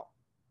 100 people.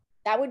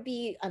 That would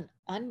be an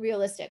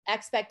unrealistic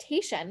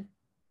expectation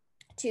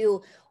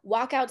to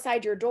walk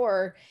outside your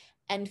door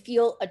and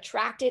feel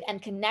attracted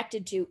and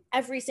connected to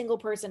every single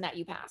person that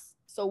you pass.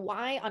 So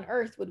why on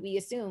earth would we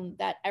assume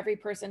that every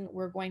person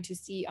we're going to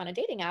see on a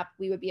dating app,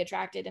 we would be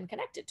attracted and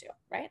connected to,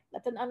 right?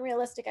 That's an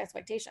unrealistic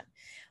expectation.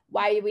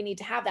 Why do we need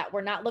to have that?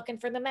 We're not looking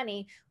for the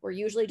many. We're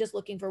usually just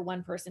looking for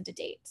one person to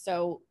date.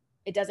 So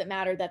it doesn't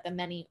matter that the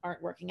many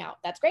aren't working out.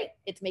 That's great.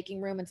 It's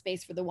making room and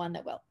space for the one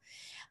that will.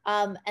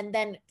 And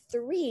then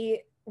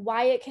 3,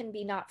 why it can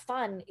be not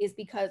fun is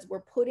because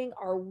we're putting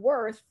our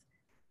worth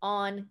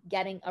on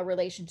getting a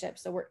relationship.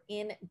 So we're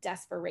in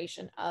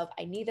desperation of,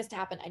 I need this to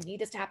happen. I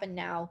need this to happen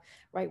now,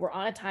 right? We're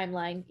on a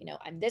timeline,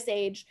 I'm this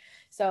age,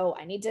 so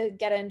I need to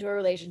get into a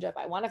relationship.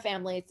 I want a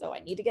family, so I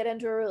need to get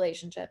into a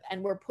relationship.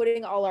 And we're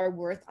putting all our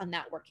worth on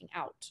that working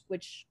out,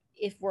 which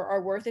if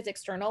our worth is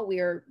external, we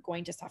are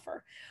going to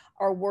suffer.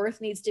 Our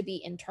worth needs to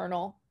be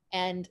internal.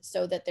 And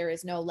so that there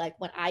is no like,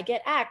 when I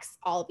get X,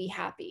 I'll be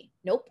happy.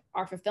 Nope.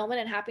 Our fulfillment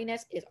and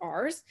happiness is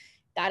ours.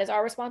 That is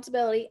our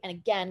responsibility. And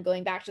again,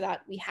 going back to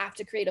that, we have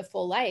to create a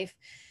full life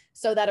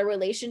so that a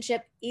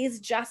relationship is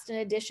just an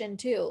addition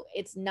to,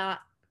 it's not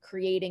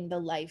creating the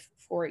life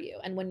for you.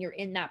 And when you're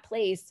in that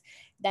place,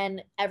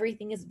 then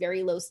everything is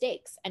very low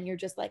stakes. And you're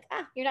just like,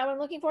 you're not what I'm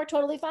looking for.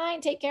 Totally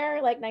fine. Take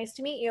care. Like, nice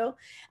to meet you.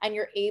 And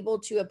you're able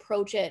to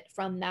approach it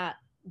from that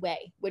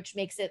way, which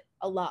makes it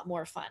a lot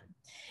more fun.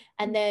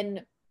 And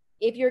then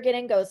if you're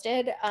getting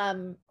ghosted,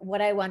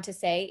 what I want to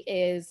say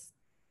is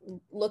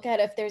look at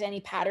if there's any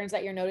patterns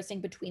that you're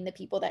noticing between the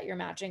people that you're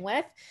matching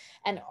with.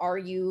 And are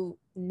you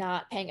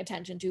not paying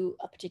attention to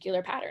a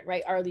particular pattern,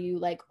 right? Are you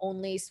like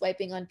only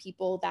swiping on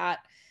people that,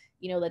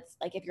 let's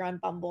like, if you're on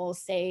Bumble,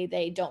 say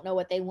they don't know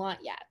what they want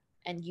yet,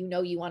 and you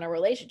want a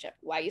relationship,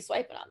 why are you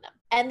swiping on them?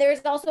 And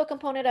there's also a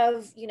component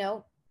of,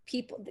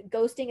 people,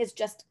 ghosting is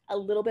just a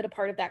little bit a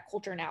part of that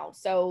culture now.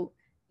 So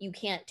you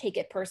can't take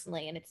it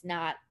personally, and it's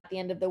not the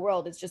end of the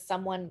world. It's just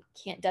someone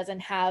doesn't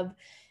have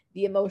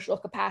the emotional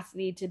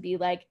capacity to be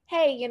like,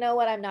 hey, you know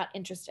what? I'm not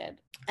interested.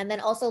 And then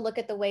also look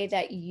at the way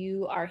that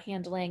you are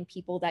handling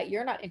people that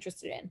you're not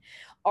interested in.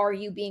 Are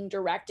you being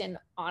direct and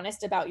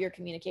honest about your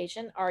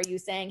communication? Are you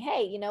saying,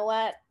 hey, you know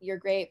what? You're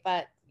great,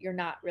 but you're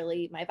not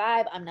really my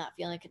vibe. I'm not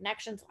feeling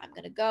connection, so I'm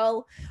going to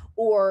go.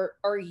 Or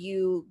are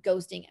you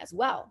ghosting as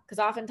well? Because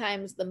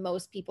oftentimes the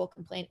people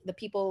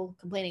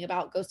complaining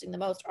about ghosting the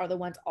most are the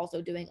ones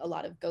also doing a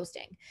lot of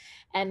ghosting.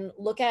 And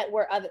look at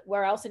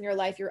where else in your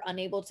life you're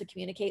unable to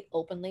communicate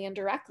openly and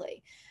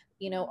directly.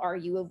 Are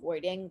you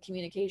avoiding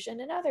communication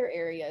in other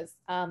areas?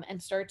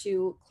 And start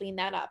to clean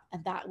that up.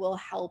 And that will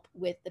help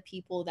with the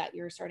people that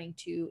you're starting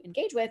to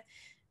engage with.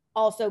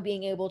 Also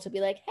being able to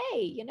be like,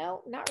 hey,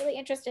 not really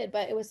interested,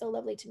 but it was so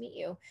lovely to meet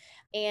you.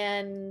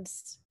 And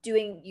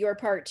doing your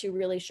part to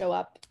really show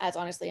up as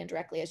honestly and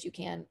directly as you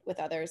can with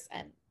others,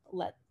 and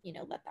let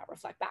that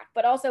reflect back.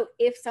 But also,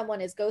 if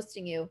someone is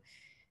ghosting you,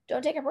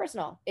 don't take it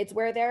personal. It's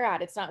where they're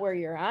at. It's not where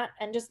you're at,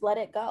 and just let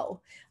it go.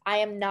 I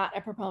am not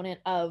a proponent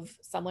of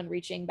someone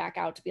reaching back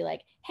out to be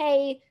like,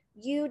 hey,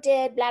 you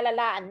did blah, blah,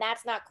 blah, and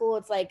that's not cool.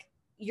 It's like,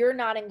 you're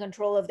not in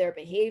control of their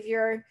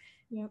behavior.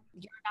 Yep.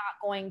 You're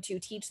not going to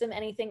teach them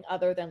anything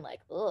other than like,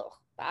 oh,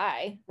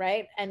 bye,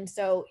 right? And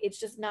so it's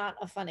just not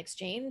a fun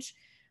exchange.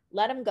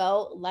 Let them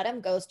go. Let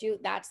them ghost you.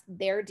 That's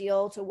their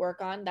deal to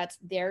work on. That's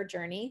their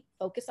journey.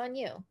 Focus on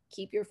you.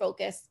 Keep your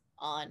focus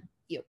on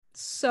you.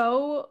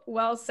 So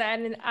well said.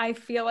 And I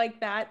feel like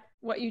that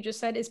what you just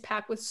said is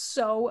packed with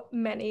so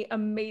many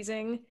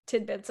amazing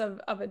tidbits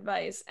of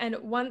advice. And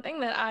one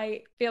thing that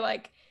I feel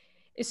like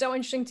is so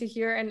interesting to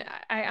hear, and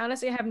I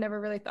honestly have never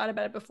really thought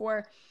about it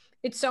before,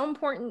 it's so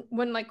important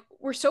when like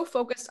we're so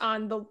focused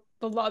on the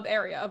love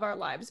area of our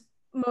lives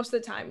most of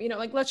the time.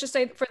 Like let's just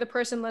say for the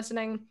person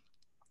listening,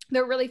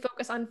 they're really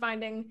focused on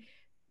finding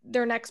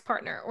their next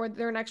partner or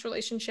their next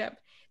relationship,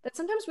 that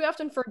sometimes we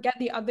often forget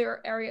the other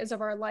areas of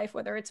our life,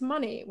 whether it's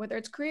money, whether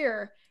it's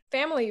career,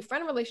 family,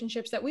 friend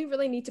relationships, that we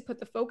really need to put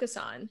the focus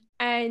on.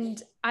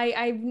 And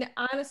I've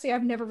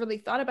never really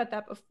thought about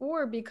that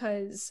before,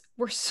 because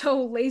we're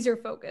so laser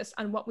focused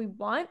on what we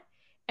want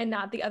and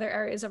not the other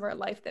areas of our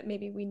life that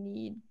maybe we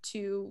need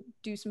to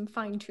do some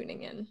fine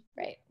tuning in.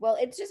 Right. Well,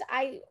 it's just,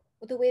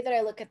 the way that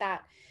I look at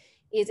that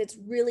is it's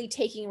really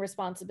taking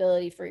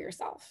responsibility for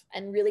yourself,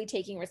 and really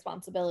taking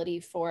responsibility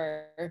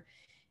for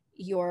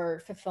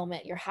your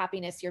fulfillment, your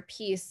happiness, your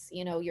peace,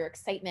 your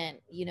excitement,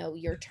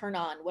 your turn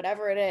on,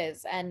 whatever it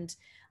is. And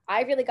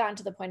I really gotten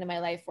to the point in my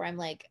life where I'm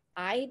like,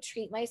 I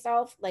treat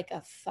myself like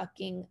a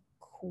fucking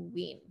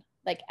queen.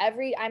 Like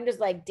I'm just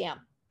like, damn,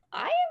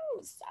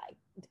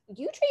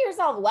 you treat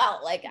yourself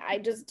well. Like I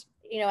just,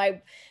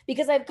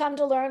 because I've come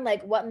to learn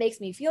like what makes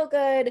me feel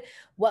good,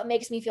 what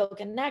makes me feel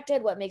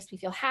connected, what makes me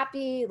feel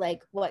happy,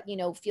 like what,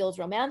 feels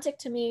romantic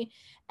to me.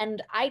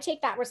 And I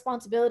take that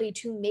responsibility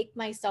to make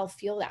myself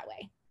feel that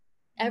way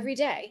every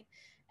day,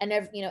 and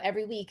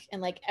every week,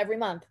 and like every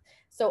month.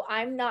 So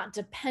I'm not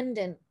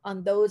dependent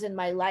on those in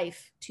my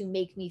life to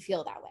make me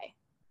feel that way.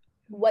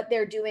 What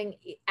they're doing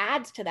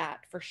adds to that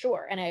for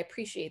sure. And I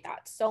appreciate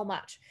that so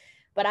much,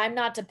 but I'm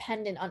not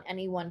dependent on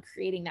anyone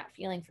creating that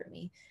feeling for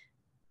me.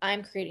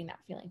 I'm creating that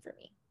feeling for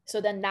me.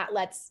 So then that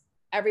lets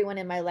everyone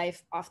in my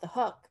life off the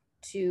hook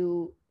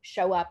to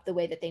show up the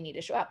way that they need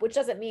to show up, which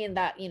doesn't mean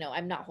that,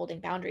 I'm not holding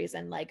boundaries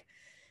and like,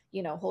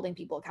 holding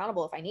people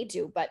accountable if I need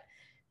to, but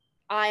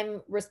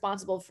I'm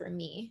responsible for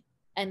me.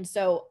 And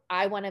so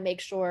I want to make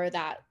sure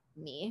that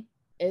me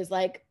is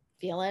like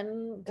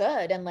feeling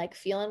good and like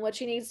feeling what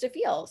she needs to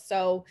feel.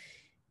 So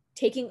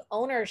taking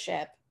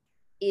ownership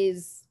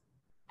is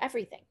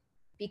everything,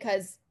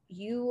 because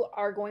you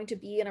are going to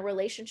be in a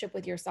relationship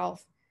with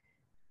yourself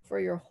for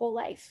your whole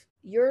life.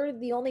 You're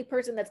the only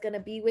person that's going to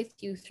be with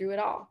you through it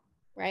all,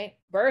 right?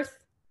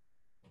 Birth,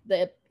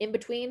 the in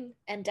between,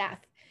 and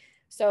death.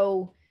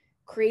 So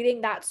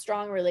creating that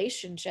strong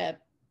relationship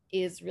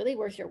is really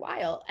worth your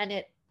while. And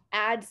it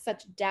adds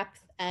such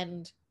depth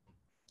and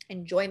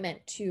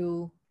enjoyment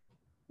to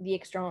the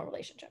external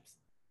relationships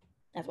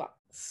as well.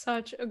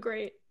 Such a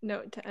great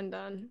note to end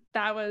on.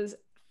 That was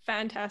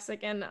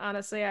fantastic. And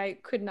honestly, I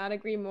could not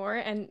agree more.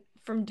 And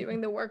from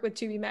doing the work with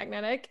To Be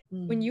Magnetic,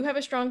 when you have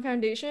a strong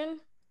foundation,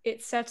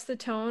 it sets the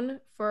tone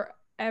for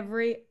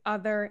every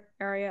other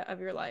area of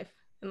your life.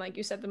 And like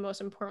you said, the most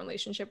important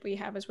relationship we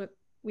have is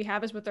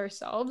with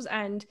ourselves.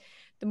 And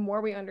the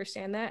more we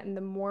understand that and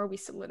the more we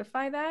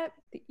solidify that,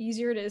 the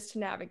easier it is to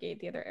navigate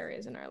the other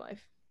areas in our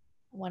life.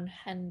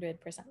 100%.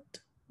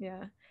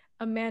 Yeah.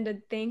 Amanda,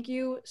 thank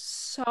you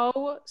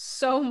so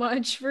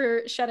much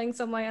for shedding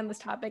some light on this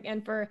topic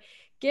and for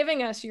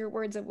giving us your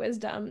words of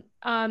wisdom.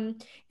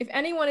 If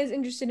anyone is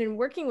interested in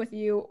working with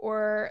you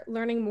or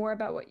learning more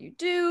about what you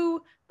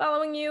do,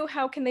 following you,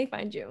 how can they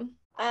find you?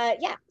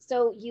 Yeah,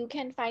 so you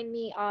can find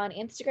me on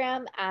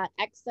Instagram at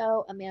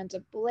exo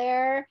Amanda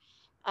Blair.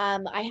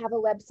 I have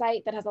a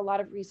website that has a lot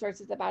of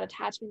resources about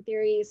attachment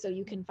theory, so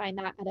you can find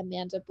that at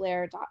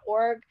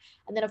amandablair.org.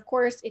 And then, of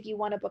course, if you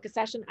want to book a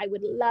session, I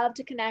would love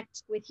to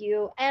connect with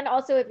you. And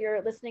also, if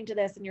you're listening to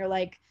this and you're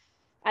like,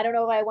 I don't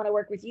know if I want to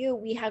work with you,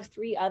 we have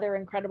 3 other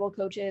incredible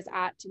coaches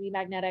at To Be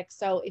Magnetic.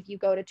 So if you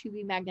go to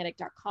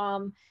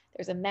tobemagnetic.com,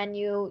 there's a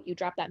menu, you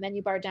drop that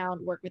menu bar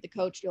down, work with a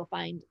coach, you'll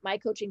find my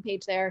coaching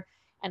page there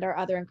and our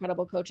other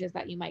incredible coaches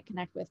that you might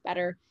connect with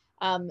better.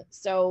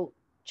 So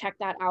check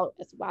that out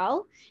as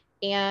well.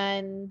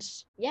 And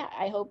yeah,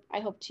 I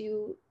hope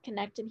to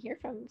connect and hear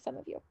from some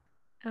of you.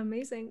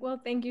 Amazing.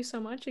 Well, thank you so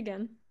much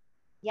again.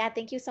 Yeah,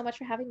 thank you so much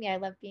for having me. I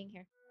love being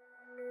here.